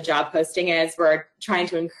of what the job posting is, we're trying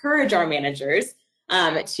to encourage our managers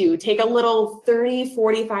to take a little 30,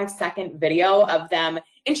 45-second video of them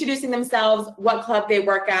introducing themselves, what club they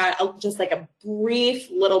work at, just like a brief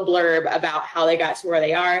little blurb about how they got to where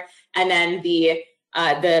they are, and then the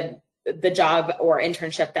job or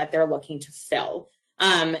internship that they're looking to fill.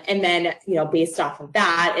 And then, based off of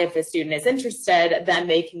that, if a student is interested, then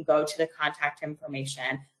they can go to the contact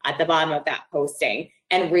information at the bottom of that posting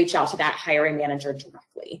and reach out to that hiring manager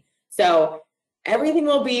directly. So everything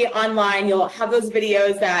will be online. You'll have those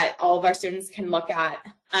videos that all of our students can look at.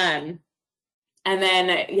 And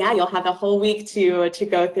then, you'll have the whole week to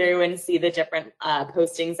go through and see the different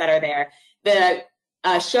postings that are there. The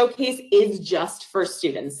showcase is just for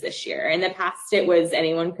students this year. In the past, it was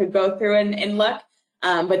anyone could go through and look.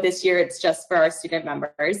 But this year it's just for our student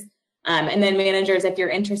members. And then managers, if you're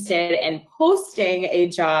interested in posting a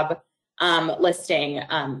job listing,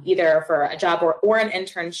 either for a job or an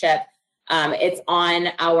internship, it's on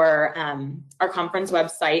our conference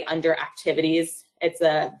website under activities. It's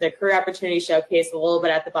the Career Opportunity Showcase, a little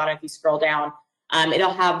bit at the bottom if you scroll down.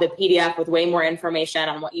 It'll have the PDF with way more information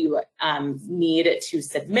on what you need to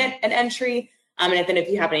submit an entry. And then if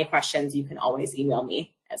you have any questions, you can always email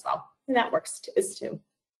me as well. And that works too.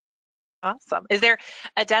 Awesome. Is there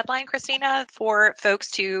a deadline, Christina, for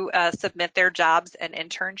folks to submit their jobs and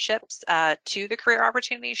internships to the Career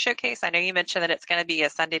Opportunity Showcase? I know you mentioned that it's going to be a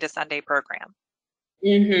Sunday to Sunday program.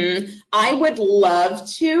 I would love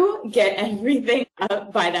to get everything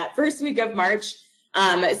up by that first week of March.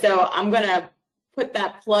 So I'm going to put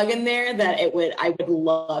that plug in there that I would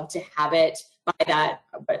love to have it by that,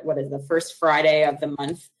 but what is the first Friday of the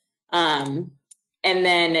month? And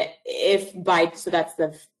then so that's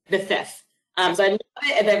the 5th. So I'd love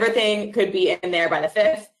it if everything could be in there by the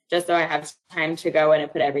 5th, just so I have time to go in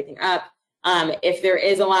and put everything up. If there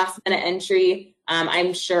is a last minute entry,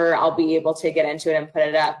 I'm sure I'll be able to get into it and put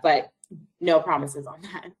it up, but no promises on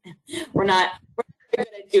that. We're not good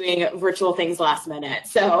at doing virtual things last minute.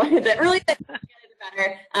 So the earlier the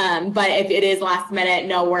better. But if it is last minute,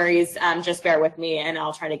 no worries. Just bear with me and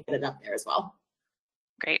I'll try to get it up there as well.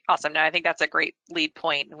 Great. Awesome. No, I think that's a great lead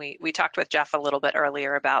point. We talked with Jeff a little bit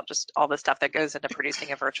earlier about just all the stuff that goes into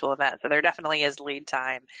producing a virtual event. So there definitely is lead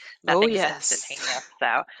time. Nothing's instantaneous.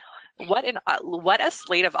 So what a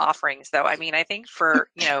slate of offerings, though. I mean, I think for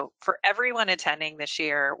everyone attending this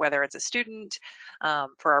year, whether it's a student,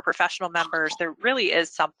 for our professional members, there really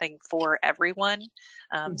is something for everyone.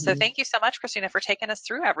 So thank you so much, Christina, for taking us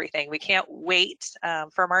through everything. We can't wait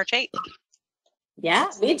for March 8th. Yeah,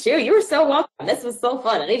 me too. You were so welcome. This was so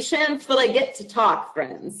fun. Any chance that I get to talk,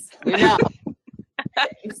 friends? We know.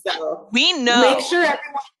 So we know.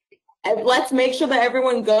 Let's make sure that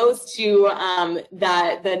everyone goes to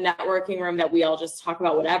the networking room that we all just talk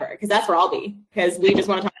about whatever, because that's where I'll be, because we just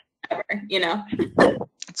want to talk about whatever,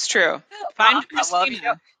 It's true. Find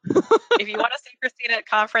Christina. Well, if you want to see Christina at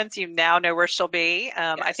conference, you now know where she'll be.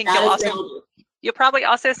 Yes, I think you'll probably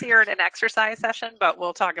also see her in an exercise session, but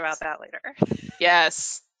we'll talk about that later.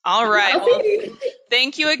 Yes. All right. Well,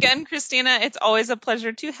 thank you again, Christina. It's always a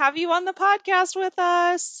pleasure to have you on the podcast with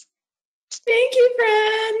us. Thank you,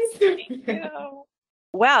 friends. Thank you.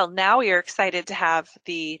 Well, now we are excited to have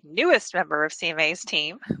the newest member of CMA's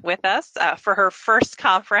team with us for her first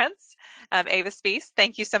conference, Ava Spiess.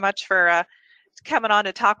 Thank you so much for coming on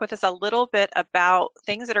to talk with us a little bit about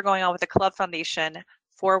things that are going on with the Club Foundation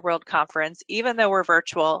for World Conference. Even though we're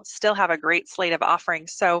virtual, still have a great slate of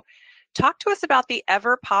offerings. So talk to us about the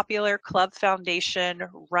ever popular Club Foundation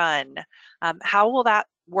Run. How will that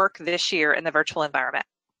work this year in the virtual environment?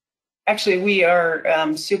 Actually, we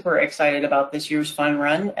are super excited about this year's fun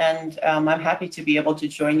run, and I'm happy to be able to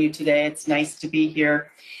join you today. It's nice to be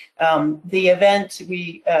here. The event,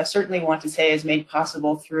 we certainly want to say, is made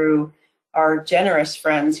possible through our generous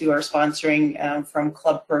friends who are sponsoring from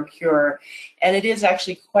Club Procure, and it is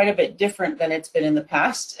actually quite a bit different than it's been in the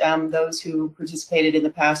past. Those who participated in the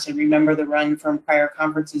past and remember the run from prior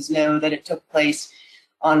conferences know that it took place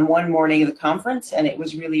on one morning of the conference, and it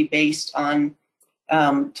was really based on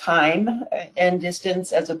time and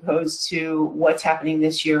distance, as opposed to what's happening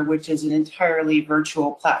this year, which is an entirely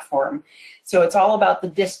virtual platform. So it's all about the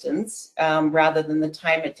distance rather than the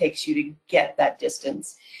time it takes you to get that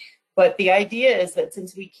distance. But the idea is that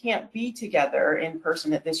since we can't be together in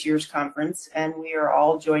person at this year's conference, and we are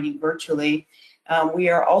all joining virtually, we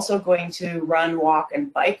are also going to run, walk,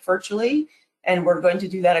 and bike virtually. And we're going to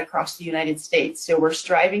do that across the United States. So we're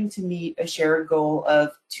striving to meet a shared goal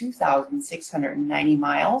of 2,690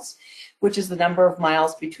 miles, which is the number of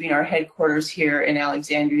miles between our headquarters here in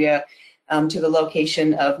Alexandria to the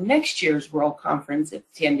location of next year's World Conference at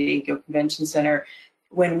the San Diego Convention Center,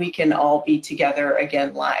 when we can all be together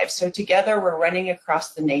again live. So together we're running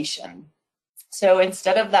across the nation. So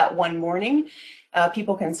instead of that one morning,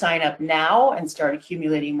 people can sign up now and start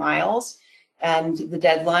accumulating miles. And the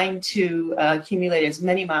deadline to accumulate as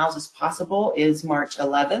many miles as possible is March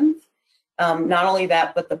 11th. Not only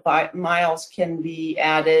that, but the miles can be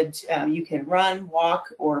added. You can run,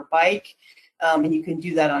 walk, or bike. And you can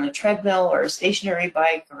do that on a treadmill or a stationary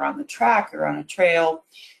bike or on the track or on a trail.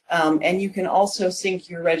 And you can also sync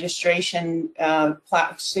your registration,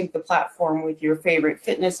 sync the platform with your favorite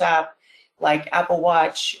fitness app like Apple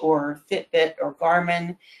Watch or Fitbit or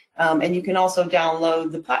Garmin. And you can also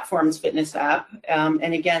download the platform's fitness app.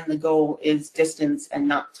 And again, the goal is distance and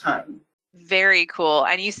not time. Very cool.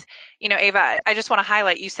 And you know, Ava, I just want to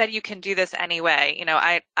highlight, you said you can do this anyway. You know,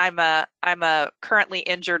 I'm a currently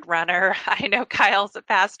injured runner. I know Kyle's a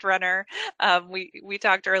past runner. We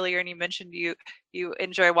talked earlier and you mentioned you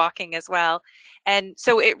enjoy walking as well. And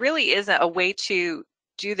so it really is a way to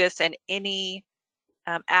do this in any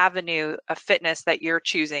avenue of fitness that you're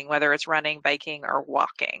choosing, whether it's running, biking, or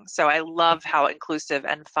walking. So I love how inclusive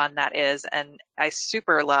and fun that is. And I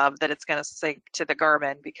super love that it's going to sync to the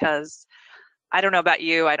Garmin, because I don't know about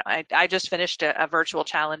you, I just finished a virtual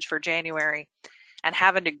challenge for January, and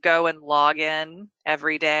having to go and log in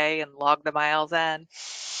every day and log the miles in,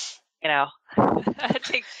 you know,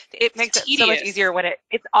 it makes it so much Tedious. easier when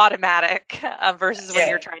it's automatic versus when Yeah.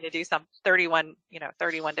 you're trying to do 31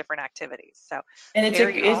 different activities. So And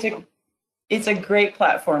it's a great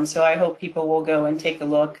platform. So I hope people will go and take a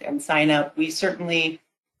look and sign up. We certainly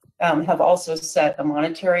have also set a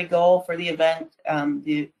monetary goal for the event.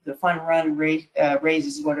 The Fun Run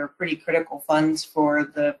raises what are pretty critical funds for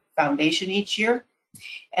the foundation each year.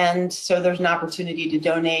 And so there's an opportunity to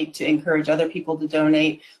donate, to encourage other people to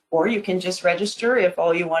donate, or you can just register if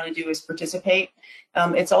all you want to do is participate.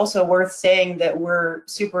 It's also worth saying that we're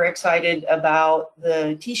super excited about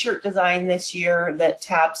the t-shirt design this year that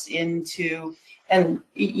taps into, and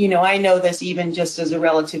you know, I know this even just as a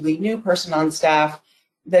relatively new person on staff,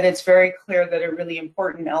 that it's very clear that a really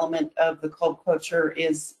important element of the club culture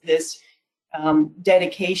is this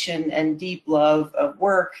dedication and deep love of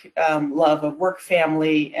work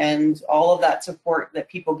family, and all of that support that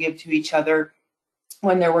people give to each other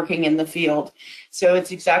when they're working in the field. So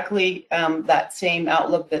it's exactly that same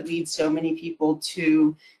outlook that leads so many people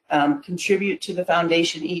to contribute to the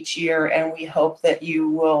foundation each year, and we hope that you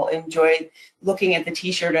will enjoy looking at the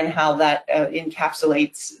t-shirt and how that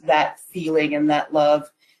encapsulates that feeling and that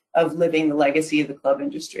love of living the legacy of the club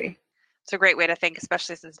industry. it's a great way to think,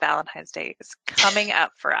 especially since Valentine's Day is coming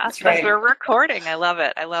up for us. That's right. As we're recording. I love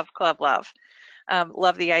it. I love Club Love.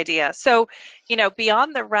 Love the idea. So, you know,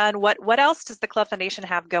 beyond the run, what else does the Club Foundation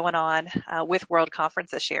have going on with World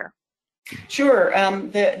Conference this year? Sure.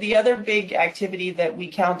 The other big activity that we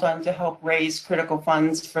count on to help raise critical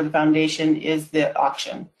funds for the foundation is the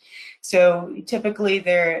auction. So typically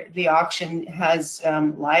the auction has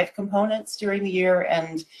live components during the year,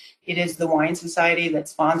 and it is the Wine Society that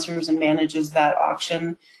sponsors and manages that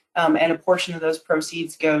auction. And a portion of those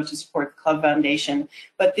proceeds go to support the Club Foundation.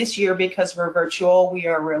 But this year, because we're virtual, we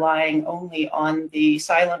are relying only on the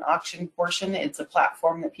silent auction portion. It's a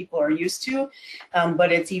platform that people are used to,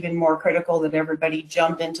 but it's even more critical that everybody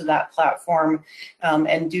jump into that platform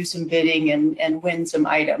and do some bidding and win some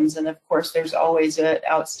items. And of course, there's always an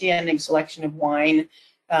outstanding selection of wine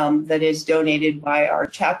that is donated by our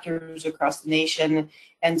chapters across the nation.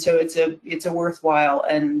 And so it's a worthwhile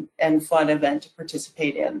and fun event to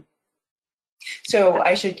participate in. So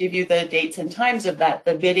I should give you the dates and times of that.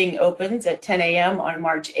 The bidding opens at 10 a.m. on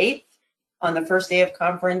March 8th on the first day of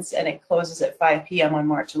conference, and it closes at 5 p.m. on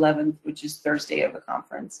March 11th, which is Thursday of the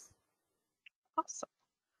conference. Awesome.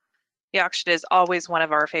 The auction is always one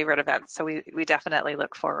of our favorite events, so we definitely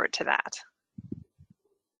look forward to that.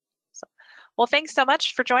 Well, thanks so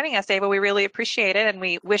much for joining us, Ava. We really appreciate it, and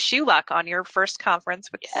we wish you luck on your first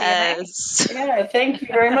conference with CMA. Yeah, thank you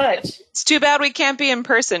very much. It's too bad we can't be in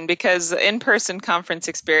person, because in-person conference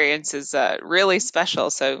experience is really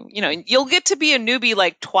special. So, you know, you'll get to be a newbie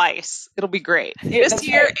like twice. It'll be great. This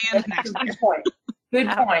year and next year. Good point. Good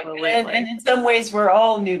point. And in some ways, we're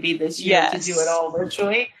all newbie this year to do it all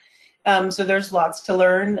virtually. So there's lots to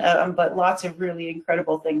learn, but lots of really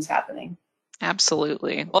incredible things happening.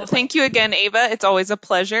 Absolutely. Well, thank you again, Ava. It's always a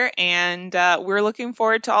pleasure, and we're looking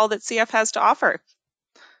forward to all that CF has to offer.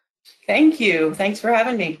 Thank you. Thanks for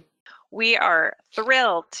having me. We are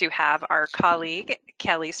thrilled to have our colleague,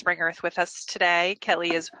 Kelly Springerth, with us today.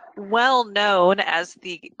 Kelly is well known as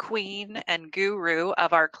the queen and guru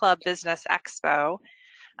of our Club Business Expo.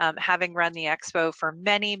 Having run the expo for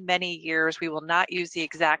many, many years, we will not use the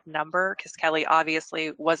exact number because Kelly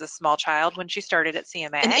obviously was a small child when she started at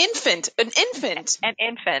CMA. An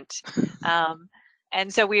infant.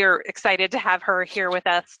 And so we are excited to have her here with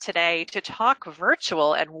us today to talk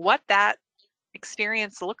virtual and what that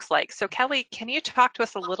experience looks like. So Kelly, can you talk to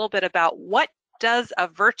us a little bit about what does a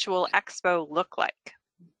virtual expo look like?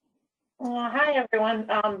 Hi, everyone.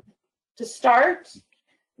 To start,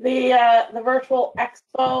 the virtual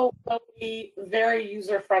expo will be very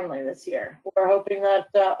user-friendly this year. We're hoping that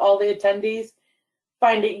all the attendees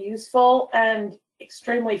find it useful and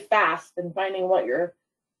extremely fast in finding what you're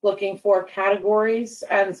looking for, categories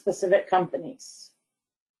and specific companies.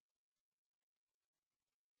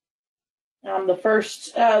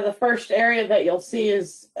 The first area that you'll see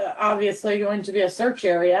is obviously going to be a search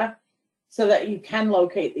area so that you can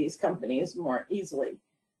locate these companies more easily.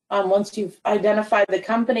 Once you've identified the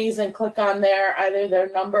companies and click on either their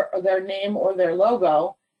number or their name or their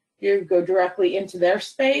logo, you go directly into their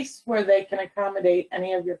space where they can accommodate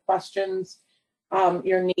any of your questions,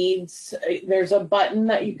 your needs. There's a button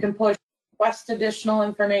that you can push, request additional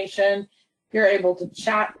information. You're able to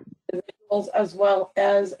chat with individuals as well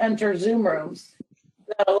as enter Zoom rooms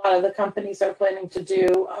that a lot of the companies are planning to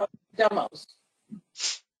do demos.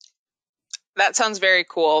 That sounds very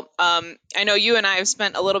cool. I know you and I have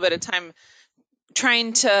spent a little bit of time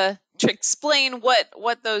trying to explain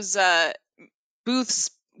what those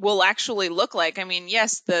booths will actually look like. I mean,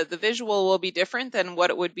 yes, the visual will be different than what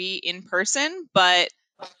it would be in person, but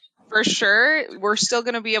for sure, we're still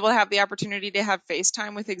going to be able to have the opportunity to have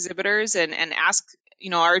FaceTime with exhibitors and ask,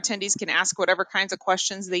 our attendees can ask whatever kinds of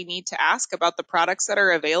questions they need to ask about the products that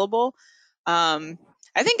are available. I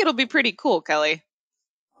think it'll be pretty cool, Kelly.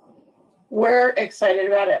 We're excited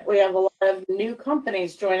about it. We have a lot of new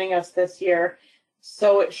companies joining us this year,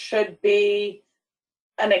 so it should be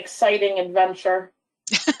an exciting adventure.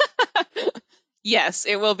 Yes,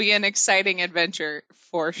 it will be an exciting adventure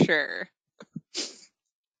for sure.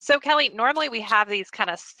 So Kelly, normally we have these kind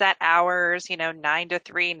of set hours, 9 to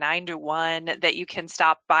 3, 9 to 1, that you can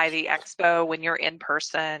stop by the expo when you're in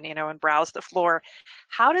person, and browse the floor.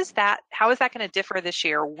 How is that going to differ this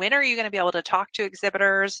year? When are you going to be able to talk to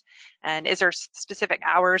exhibitors? And is there specific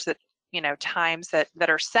hours that, times that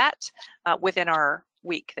are set within our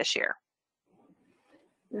week this year?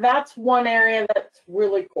 That's one area that's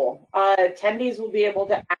really cool. Attendees will be able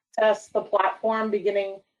to access the platform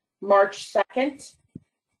beginning March 2nd.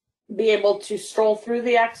 Be able to stroll through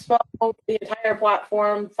the expo, the entire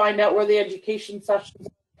platform, find out where the education sessions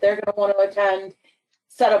they're going to want to attend,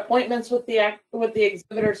 set appointments with the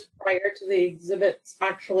exhibitors prior to the exhibits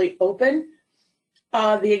actually open.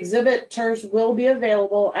 The exhibitors will be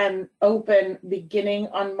available and open beginning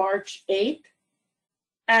on March 8th,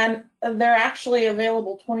 and they're actually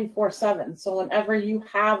available 24/7. So whenever you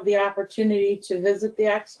have the opportunity to visit the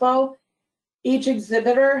expo, each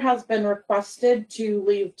exhibitor has been requested to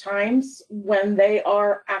leave times when they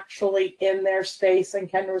are actually in their space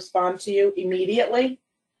and can respond to you immediately.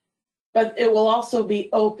 But it will also be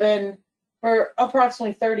open for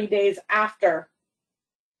approximately 30 days after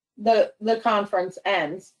the conference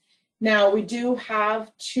ends. Now, we do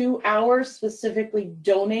have 2 hours specifically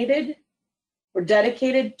donated or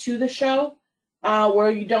dedicated to the show, where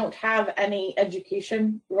you don't have any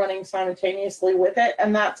education running simultaneously with it,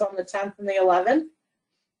 and that's on the 10th and the 11th.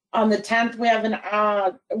 On the 10th, we have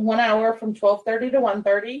 1 hour from 12:30 to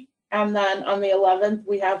 1:30, and then on the 11th,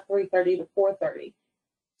 we have 3:30 to 4:30.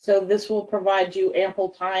 So this will provide you ample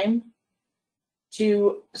time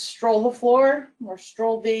to stroll the floor or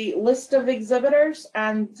stroll the list of exhibitors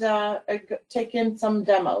and take in some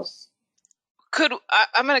demos.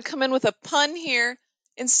 I'm going to come in with a pun here.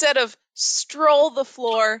 Instead of stroll the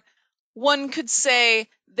floor, one could say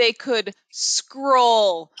they could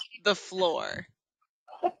scroll the floor.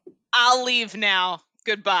 I'll leave now.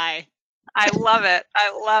 Goodbye. I love it.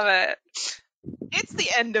 I love it. It's the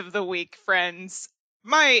end of the week, friends.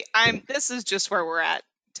 This is just where we're at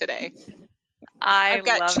today. I've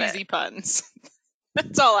got cheesy puns.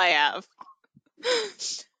 That's all I have.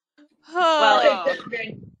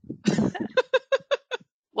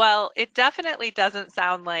 Well, it definitely doesn't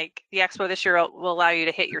sound like the expo this year will allow you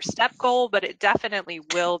to hit your step goal, but it definitely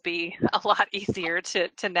will be a lot easier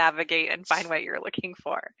to navigate and find what you're looking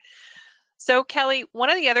for. So Kelly, one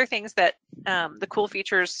of the other things that the cool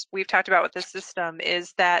features we've talked about with this system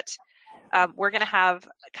is that we're going to have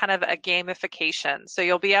kind of a gamification. So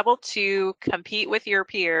you'll be able to compete with your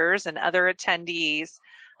peers and other attendees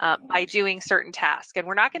by doing certain tasks. And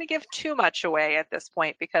we're not going to give too much away at this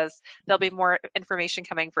point because there'll be more information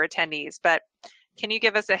coming for attendees. But can you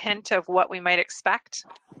give us a hint of what we might expect?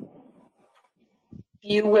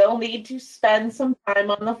 You will need to spend some time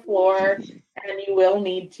on the floor, and you will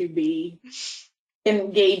need to be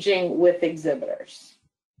engaging with exhibitors.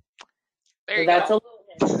 There you go. That's a little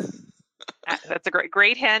hint. That's a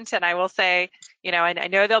great hint. And I will say, I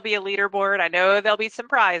know there'll be a leaderboard. I know there'll be some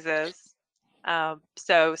prizes.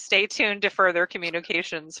 So stay tuned to further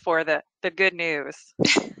communications for the good news.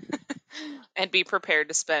 And be prepared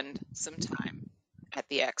to spend some time at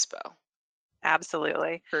the expo.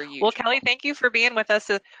 Absolutely. Well, Kelly, thank you for being with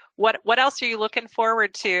us. What else are you looking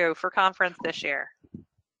forward to for conference this year?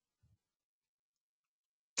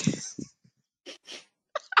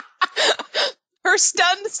 Her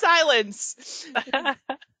stunned silence.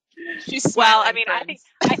 She's Well, smiling, I mean, friends.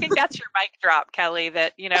 I think that's your mic drop, Kelly,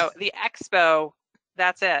 that, the expo,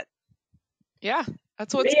 that's it. Yeah,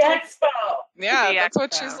 that's what. The expo. Yeah, The that's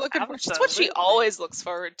what expo. she's looking for. It's what she Absolutely. always looks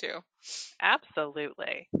forward to.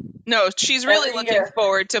 Absolutely. No, she's really Every looking year.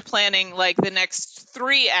 forward to planning like the next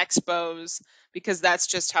 3 expos because that's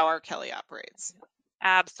just how our Kelly operates.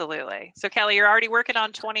 Absolutely. So Kelly, you're already working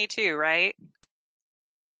on 22, right?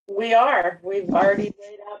 We are. We've already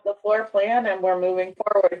laid out the floor plan and we're moving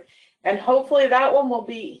forward. And hopefully that one will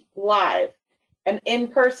be live, an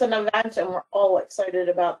in-person event, and we're all excited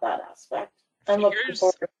about that aspect. I'm looking Fingers-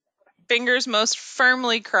 forward. Fingers most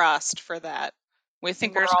firmly crossed for that. We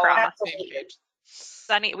think Fingers we're all on crossed. the same page.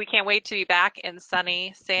 Sunny, we can't wait to be back in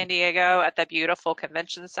sunny San Diego at the beautiful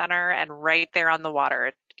convention center and right there on the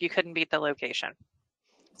water. You couldn't beat the location.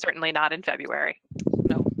 Certainly not in February.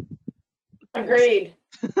 No. Agreed.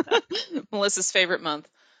 Melissa's favorite month.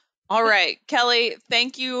 All right, Kelly,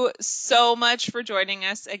 thank you so much for joining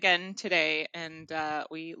us again today. And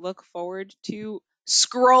we look forward to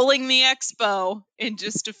scrolling the expo in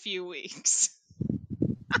just a few weeks.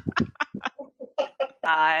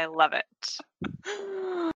 I love it.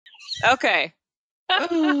 Okay.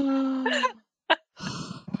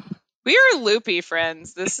 We are loopy,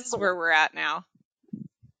 friends. This is where we're at now.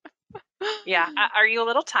 Yeah. Are you a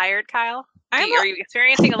little tired, Kyle? Are you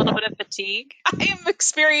experiencing a little bit of fatigue? I am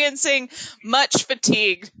experiencing much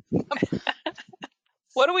fatigue.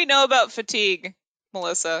 What do we know about fatigue,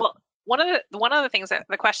 Melissa? Well, one of the things that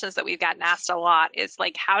the questions that we've gotten asked a lot is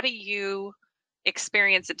like, how do you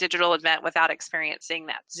experience a digital event without experiencing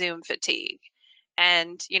that Zoom fatigue?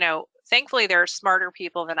 And, thankfully there are smarter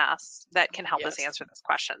people than us that can help us answer this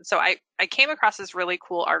question. So I came across this really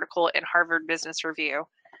cool article in Harvard Business Review.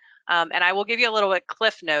 And I will give you a little bit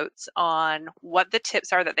cliff notes on what the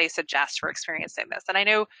tips are that they suggest for experiencing this. And I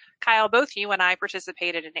know, Kyle, both you and I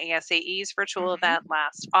participated in ASAE's virtual event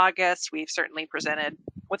last August. We've certainly presented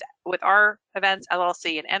with our events,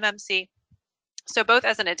 LLC and MMC. So both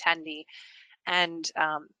as an attendee and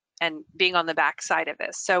being on the back side of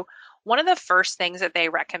this. So one of the first things that they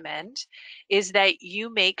recommend is that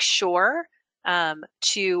you make sure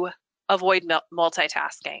to avoid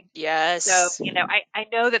multitasking. Yes. So, I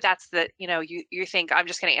know that's you think I'm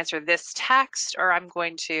just going to answer this text, or I'm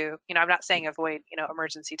going to, I'm not saying avoid,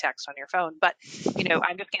 emergency text on your phone, but,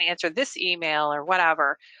 I'm just going to answer this email or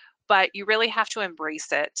whatever. But you really have to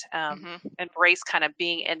embrace it, embrace kind of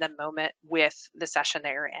being in the moment with the session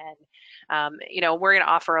that you're in. We're going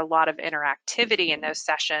to offer a lot of interactivity in those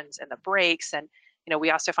sessions and the breaks. And, we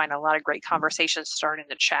also find a lot of great conversations start in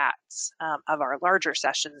the chats of our larger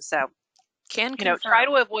sessions. So, try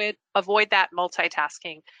to avoid that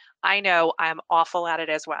multitasking. I know I'm awful at it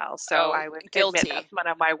as well. So I would admit that's one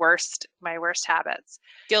of my worst habits.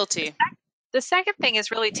 Guilty. The second thing is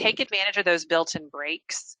really take advantage of those built-in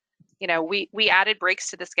breaks. We added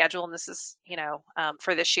breaks to the schedule, and this is,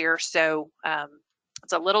 for this year. So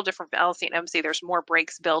it's a little different for LLC and MC. There's more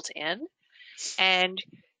breaks built in. And,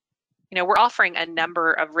 we're offering a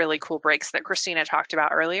number of really cool breaks that Christina talked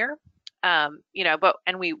about earlier. And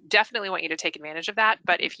we definitely want you to take advantage of that.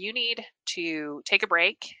 But if you need to take a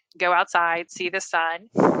break, go outside, see the sun,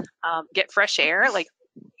 get fresh air,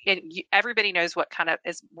 everybody knows what kind of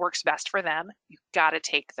works best for them. You've got to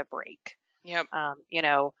take the break. Yep.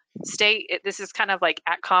 This is kind of like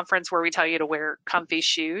at conference where we tell you to wear comfy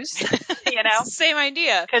shoes, Same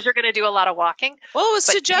idea. because you're going to do a lot of walking. Well, it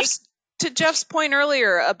was to Jeff's point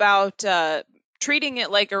earlier about treating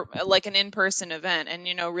it like an in-person event, and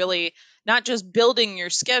really not just building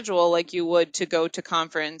your schedule like you would to go to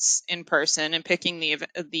conference in person and picking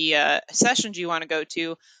the sessions you want to go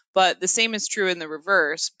to, but the same is true in the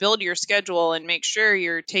reverse. Build your schedule and make sure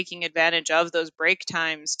you're taking advantage of those break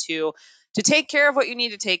times to take care of what you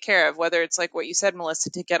need to take care of, whether it's like what you said,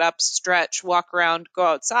 Melissa, to get up, stretch, walk around, go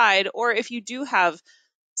outside, or if you do have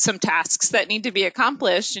some tasks that need to be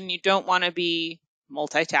accomplished and you don't want to be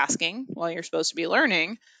multitasking while you're supposed to be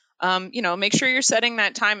learning, make sure you're setting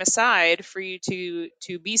that time aside for you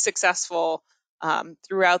to be successful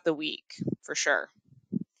throughout the week, for sure.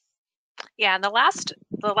 Yeah, and the last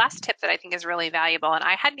tip that I think is really valuable, and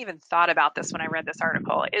I hadn't even thought about this when I read this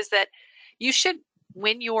article, is that you should,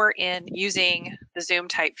 when you're using the Zoom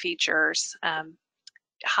type features,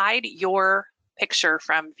 hide your picture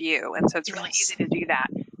from view. And so it's really easy to do that.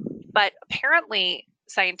 But apparently,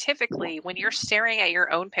 scientifically, when you're staring at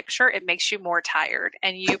your own picture, it makes you more tired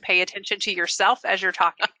and you pay attention to yourself as you're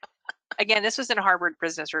talking. Again, this was in Harvard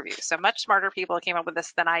Business Review, so much smarter people came up with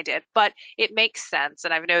this than I did, but it makes sense.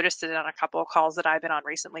 And I've noticed it on a couple of calls that I've been on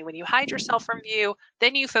recently. When you hide yourself from view,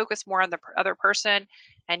 then you focus more on the other person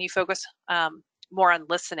and you focus more on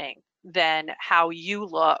listening than how you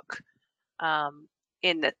look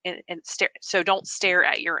so don't stare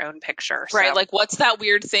at your own picture. Right, So, like what's that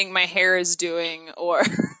weird thing my hair is doing, or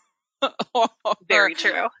very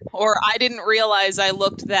true. Or I didn't realize I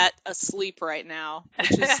looked that asleep right now,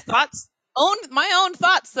 which is my own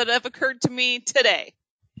thoughts that have occurred to me today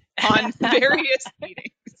on various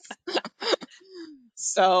meetings.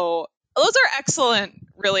 So those are excellent,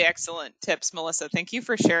 really excellent tips, Melissa. Thank you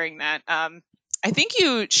for sharing that. I think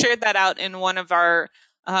you shared that out in one of our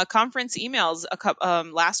conference emails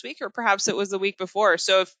last week, or perhaps it was the week before.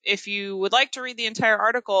 So if you would like to read the entire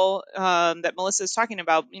article that Melissa is talking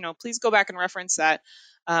about, please go back and reference that.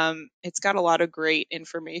 It's got a lot of great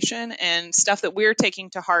information and stuff that we're taking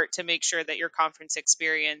to heart to make sure that your conference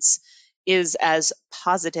experience is as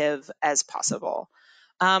positive as possible.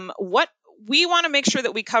 What we want to make sure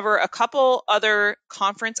that we cover a couple other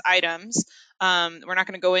conference items. We're not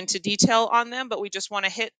going to go into detail on them, but we just want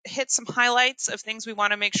to hit some highlights of things we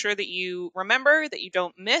want to make sure that you remember, that you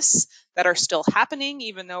don't miss, that are still happening,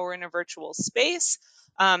 even though we're in a virtual space.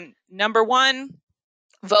 Number one,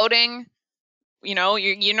 voting.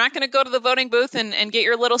 You're not going to go to the voting booth and get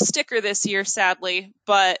your little sticker this year, sadly,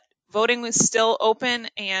 but voting was still open,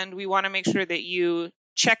 and we want to make sure that you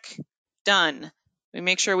check done. We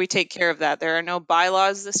make sure we take care of that. There are no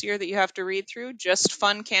bylaws this year that you have to read through, just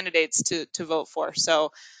fun candidates to vote for.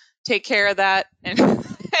 So take care of that and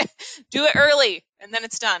do it early, and then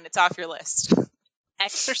it's done. It's off your list.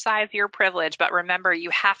 Exercise your privilege, but remember,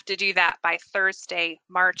 you have to do that by Thursday,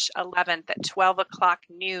 March 11th at 12 o'clock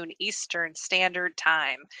noon Eastern Standard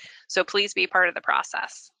Time. So please be part of the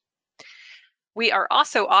process. We are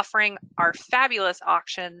also offering our fabulous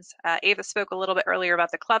auctions. Ava spoke a little bit earlier about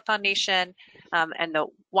the Club Foundation and the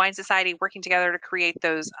Wine Society working together to create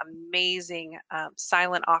those amazing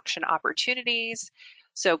silent auction opportunities.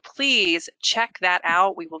 So please check that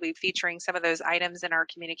out. We will be featuring some of those items in our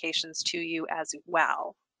communications to you as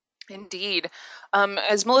well. Indeed.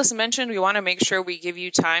 As Melissa mentioned, we want to make sure we give you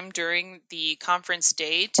time during the conference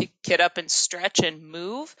day to get up and stretch and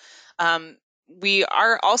move. We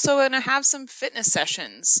are also going to have some fitness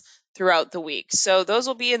sessions throughout the week. So those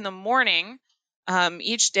will be in the morning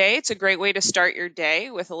each day. It's a great way to start your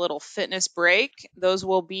day with a little fitness break. Those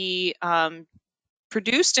will be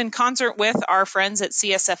produced in concert with our friends at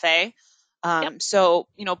CSFA. So,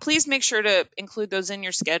 please make sure to include those in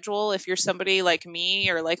your schedule. If you're somebody like me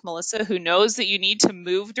or like Melissa who knows that you need to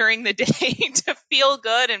move during the day to feel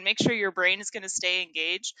good and make sure your brain is going to stay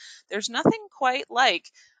engaged, there's nothing quite like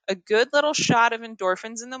a good little shot of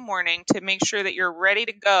endorphins in the morning to make sure that you're ready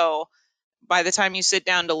to go by the time you sit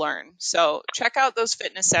down to learn. So check out those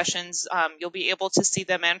fitness sessions. You'll be able to see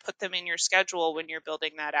them and put them in your schedule when you're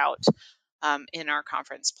building that out in our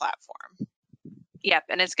conference platform. Yep,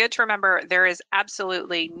 and it's good to remember there is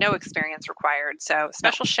absolutely no experience required. So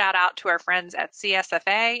special shout out to our friends at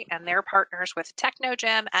CSFA and their partners with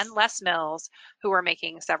Technogym and Les Mills, who are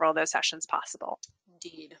making several of those sessions possible.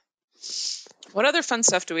 Indeed. What other fun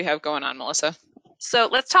stuff do we have going on, Melissa? So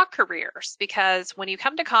let's talk careers, because when you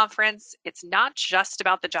come to conference, it's not just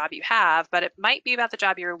about the job you have, but it might be about the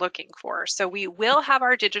job you're looking for. So we will have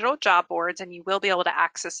our digital job boards, and you will be able to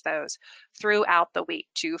access those throughout the week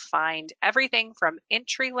to find everything from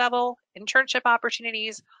entry-level internship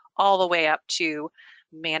opportunities all the way up to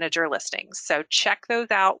manager listings. So check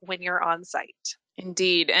those out when you're on site.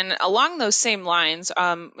 Indeed. And along those same lines,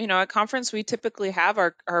 at conference, we typically have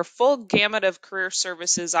our full gamut of career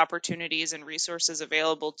services opportunities and resources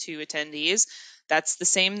available to attendees. That's the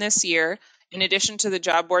same this year. In addition to the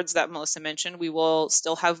job boards that Melissa mentioned, we will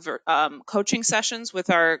still have coaching sessions with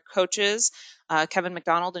our coaches, Kevin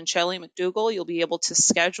McDonald and Shelley McDougall. You'll be able to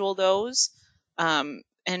schedule those and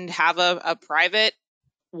have a private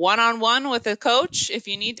one-on-one with a coach if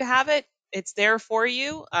you need to have it. It's there for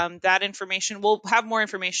you. That information, we'll have more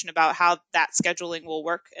information about how that scheduling will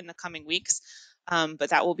work in the coming weeks,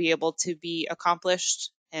 but that will be able to be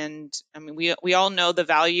accomplished. And we all know the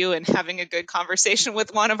value in having a good conversation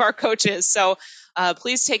with one of our coaches. So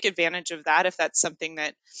please take advantage of that if that's something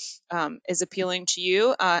that is appealing to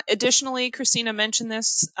you. Additionally, Christina mentioned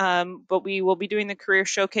this, but we will be doing the career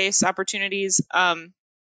showcase opportunities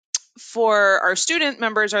for our student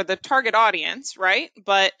members are the target audience, right?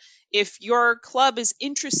 But if your club is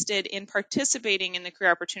interested in participating in the Career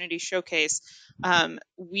Opportunity Showcase,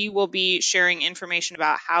 we will be sharing information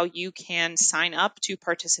about how you can sign up to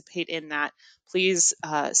participate in that. Please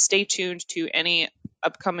stay tuned to any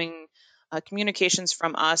upcoming communications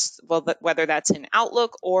from us, whether that's in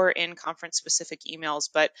Outlook or in conference-specific emails.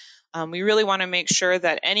 But we really want to make sure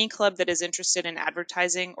that any club that is interested in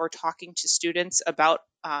advertising or talking to students about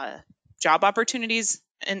job opportunities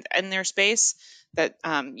in their space, that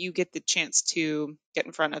you get the chance to get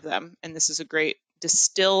in front of them. And this is a great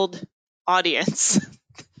distilled audience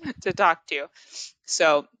to talk to.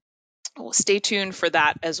 So stay tuned for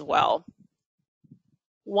that as well.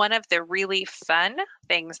 One of the really fun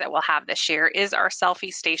things that we'll have this year is our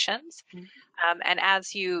selfie stations. And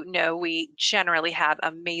as you know, we generally have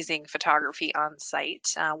amazing photography on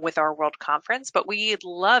site with our World Conference, but we'd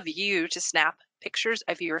love you to snap pictures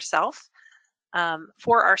of yourself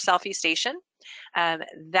for our selfie station.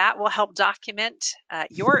 That will help document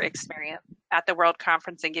your experience at the World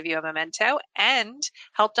Conference and give you a memento, and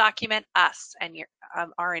help document us and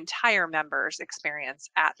our entire members' experience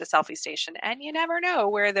at the selfie station. And you never know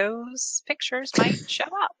where those pictures might show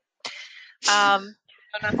up.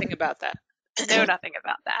 Know nothing about that. Know nothing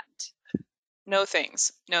about that. No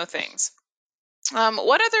things.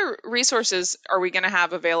 What other resources are we going to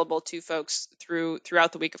have available to folks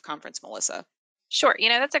throughout the week of conference, Melissa? Sure.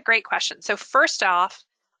 That's a great question. So first off,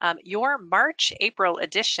 your March-April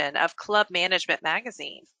edition of Club Management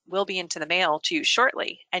Magazine will be into the mail to you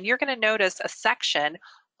shortly. And you're going to notice a section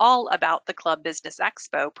all about the Club Business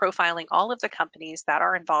Expo, profiling all of the companies that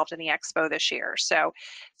are involved in the expo this year. So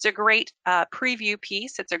it's a great preview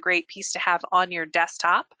piece. It's a great piece to have on your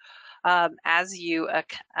desktop as you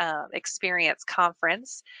experience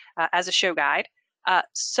conference as a show guide.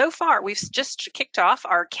 So far, we've just kicked off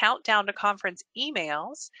our countdown to conference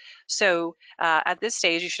emails. So at this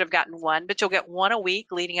stage, you should have gotten one, but you'll get one a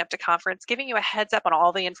week leading up to conference, giving you a heads up on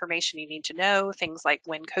all the information you need to know, things like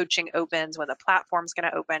when coaching opens, when the platform's going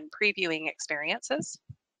to open, previewing experiences.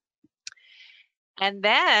 And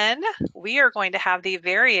then we are going to have the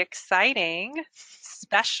very exciting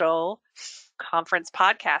special conference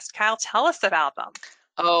podcast. Kyle, tell us about them.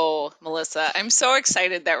 Oh, Melissa, I'm so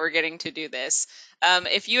excited that we're getting to do this.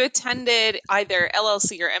 If you attended either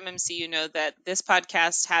LLC or MMC, you know that this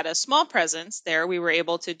podcast had a small presence there. We were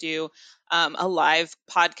able to do a live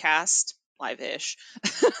podcast, live-ish,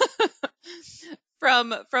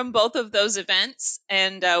 from both of those events.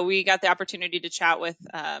 And we got the opportunity to chat with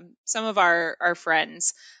some of our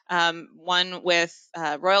friends, one with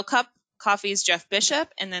Royal Cup Coffee's Jeff Bishop,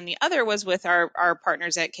 and then the other was with our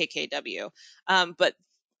partners at KKW. But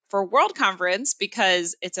for World Conference,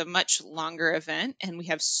 because it's a much longer event and we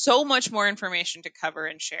have so much more information to cover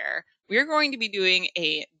and share, we're going to be doing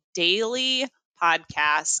a daily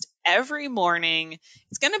podcast every morning.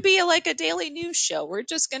 It's going to be like a daily news show. We're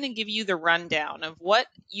just going to give you the rundown of what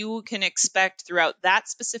you can expect throughout that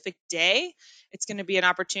specific day. It's going to be an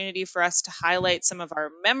opportunity for us to highlight some of our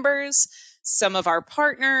members, some of our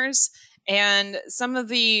partners, and some of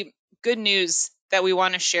the good news that we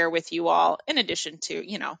want to share with you all, in addition to,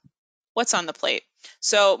 what's on the plate.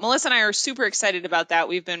 So Melissa and I are super excited about that.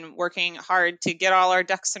 We've been working hard to get all our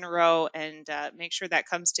ducks in a row and make sure that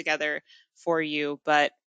comes together for you.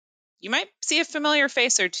 But you might see a familiar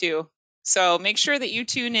face or two. So make sure that you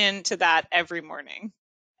tune in to that every morning.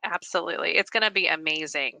 Absolutely. It's going to be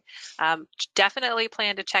amazing. Definitely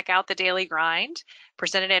plan to check out the Daily Grind,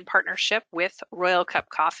 presented in partnership with Royal Cup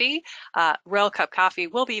Coffee. Royal Cup Coffee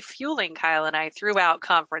will be fueling Kyle and I throughout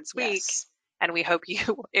conference week, Yes. and we hope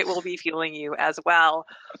it will be fueling you as well.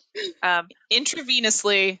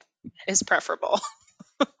 Intravenously is preferable.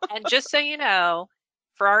 And just so you know,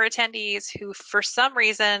 for our attendees who, for some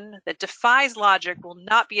reason that defies logic, will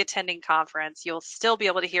not be attending conference, you'll still be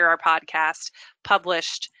able to hear our podcast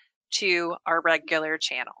published to our regular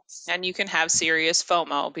channels. And you can have serious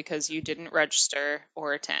FOMO because you didn't register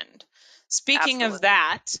or attend. Speaking Absolutely. of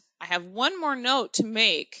that, I have one more note to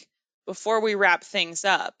make before we wrap things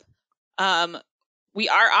up. We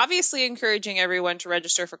are obviously encouraging everyone to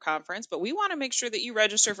register for conference, but we want to make sure that you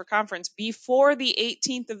register for conference before the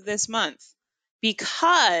 18th of this month,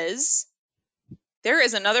 because there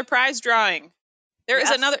is another prize drawing.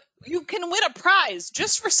 You can win a prize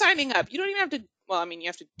just for signing up. You don't even have to, you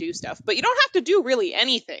have to do stuff, but you don't have to do really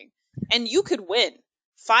anything. And you could win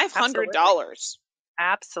 $500.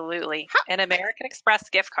 Absolutely. An American Express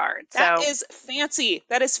gift card. That is fancy.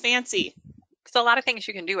 So a lot of things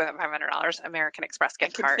you can do with a $500 American Express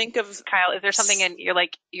gift card. Think of, Kyle, is there something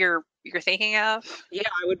you're thinking of? Yeah,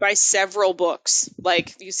 I would buy several books.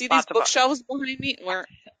 Like, you see these bookshelves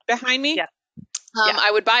behind me? Yeah.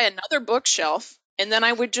 I would buy another bookshelf, and then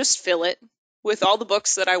I would just fill it with all the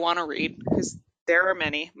books that I want to read, because there are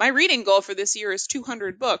many. My reading goal for this year is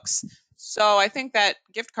 200 books. So I think that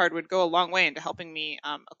gift card would go a long way into helping me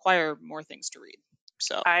acquire more things to read.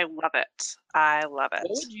 So I love it. What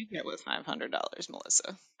would you get with $500,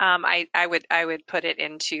 Melissa? I would put it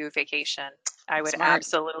into vacation. I would Smart.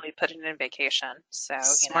 absolutely put it in vacation. So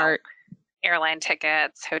Smart. airline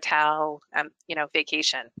tickets, hotel,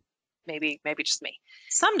 vacation. Maybe just me.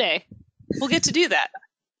 Someday we'll get to do that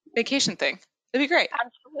vacation thing. That'd be great.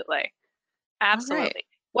 Absolutely. Right.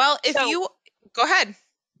 Well, go ahead.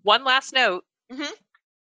 One last note. Mhm.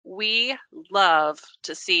 We love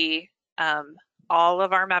to see all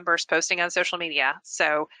of our members posting on social media.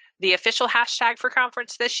 So the official hashtag for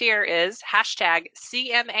conference this year is hashtag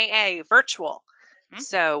CMAA virtual. Mhm.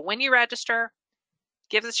 So when you register,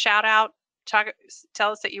 give us a shout out,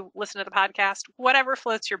 tell us that you listen to the podcast, whatever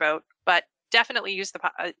floats your boat, but definitely use the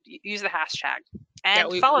hashtag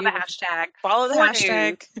and follow the hashtag. Follow the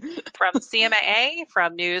hashtag from CMAA,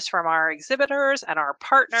 from news from our exhibitors and our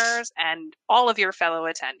partners and all of your fellow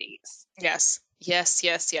attendees. Yes.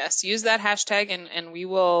 Use that hashtag and we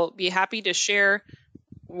will be happy to share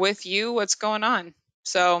with you what's going on.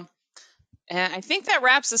 So I think that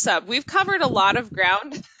wraps us up. We've covered a lot of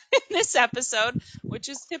ground in this episode, which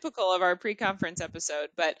is typical of our pre-conference episode,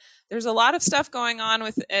 but there's a lot of stuff going on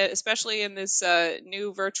with, especially in this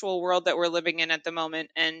new virtual world that we're living in at the moment.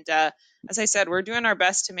 And as I said, we're doing our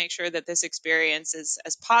best to make sure that this experience is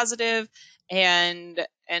as positive and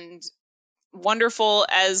wonderful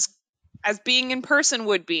as being in person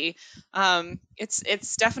would be.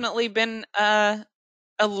 It's definitely been a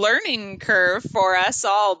learning curve for us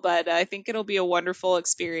all, but I think it'll be a wonderful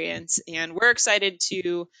experience, and we're excited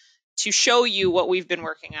to show you what we've been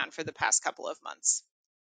working on for the past couple of months.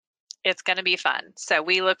 It's going to be fun. So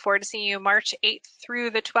we look forward to seeing you March 8th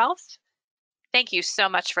through the 12th. Thank you so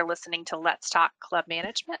much for listening to Let's Talk Club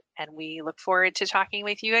Management, and we look forward to talking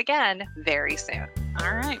with you again very soon.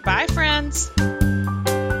 All right. Bye, friends.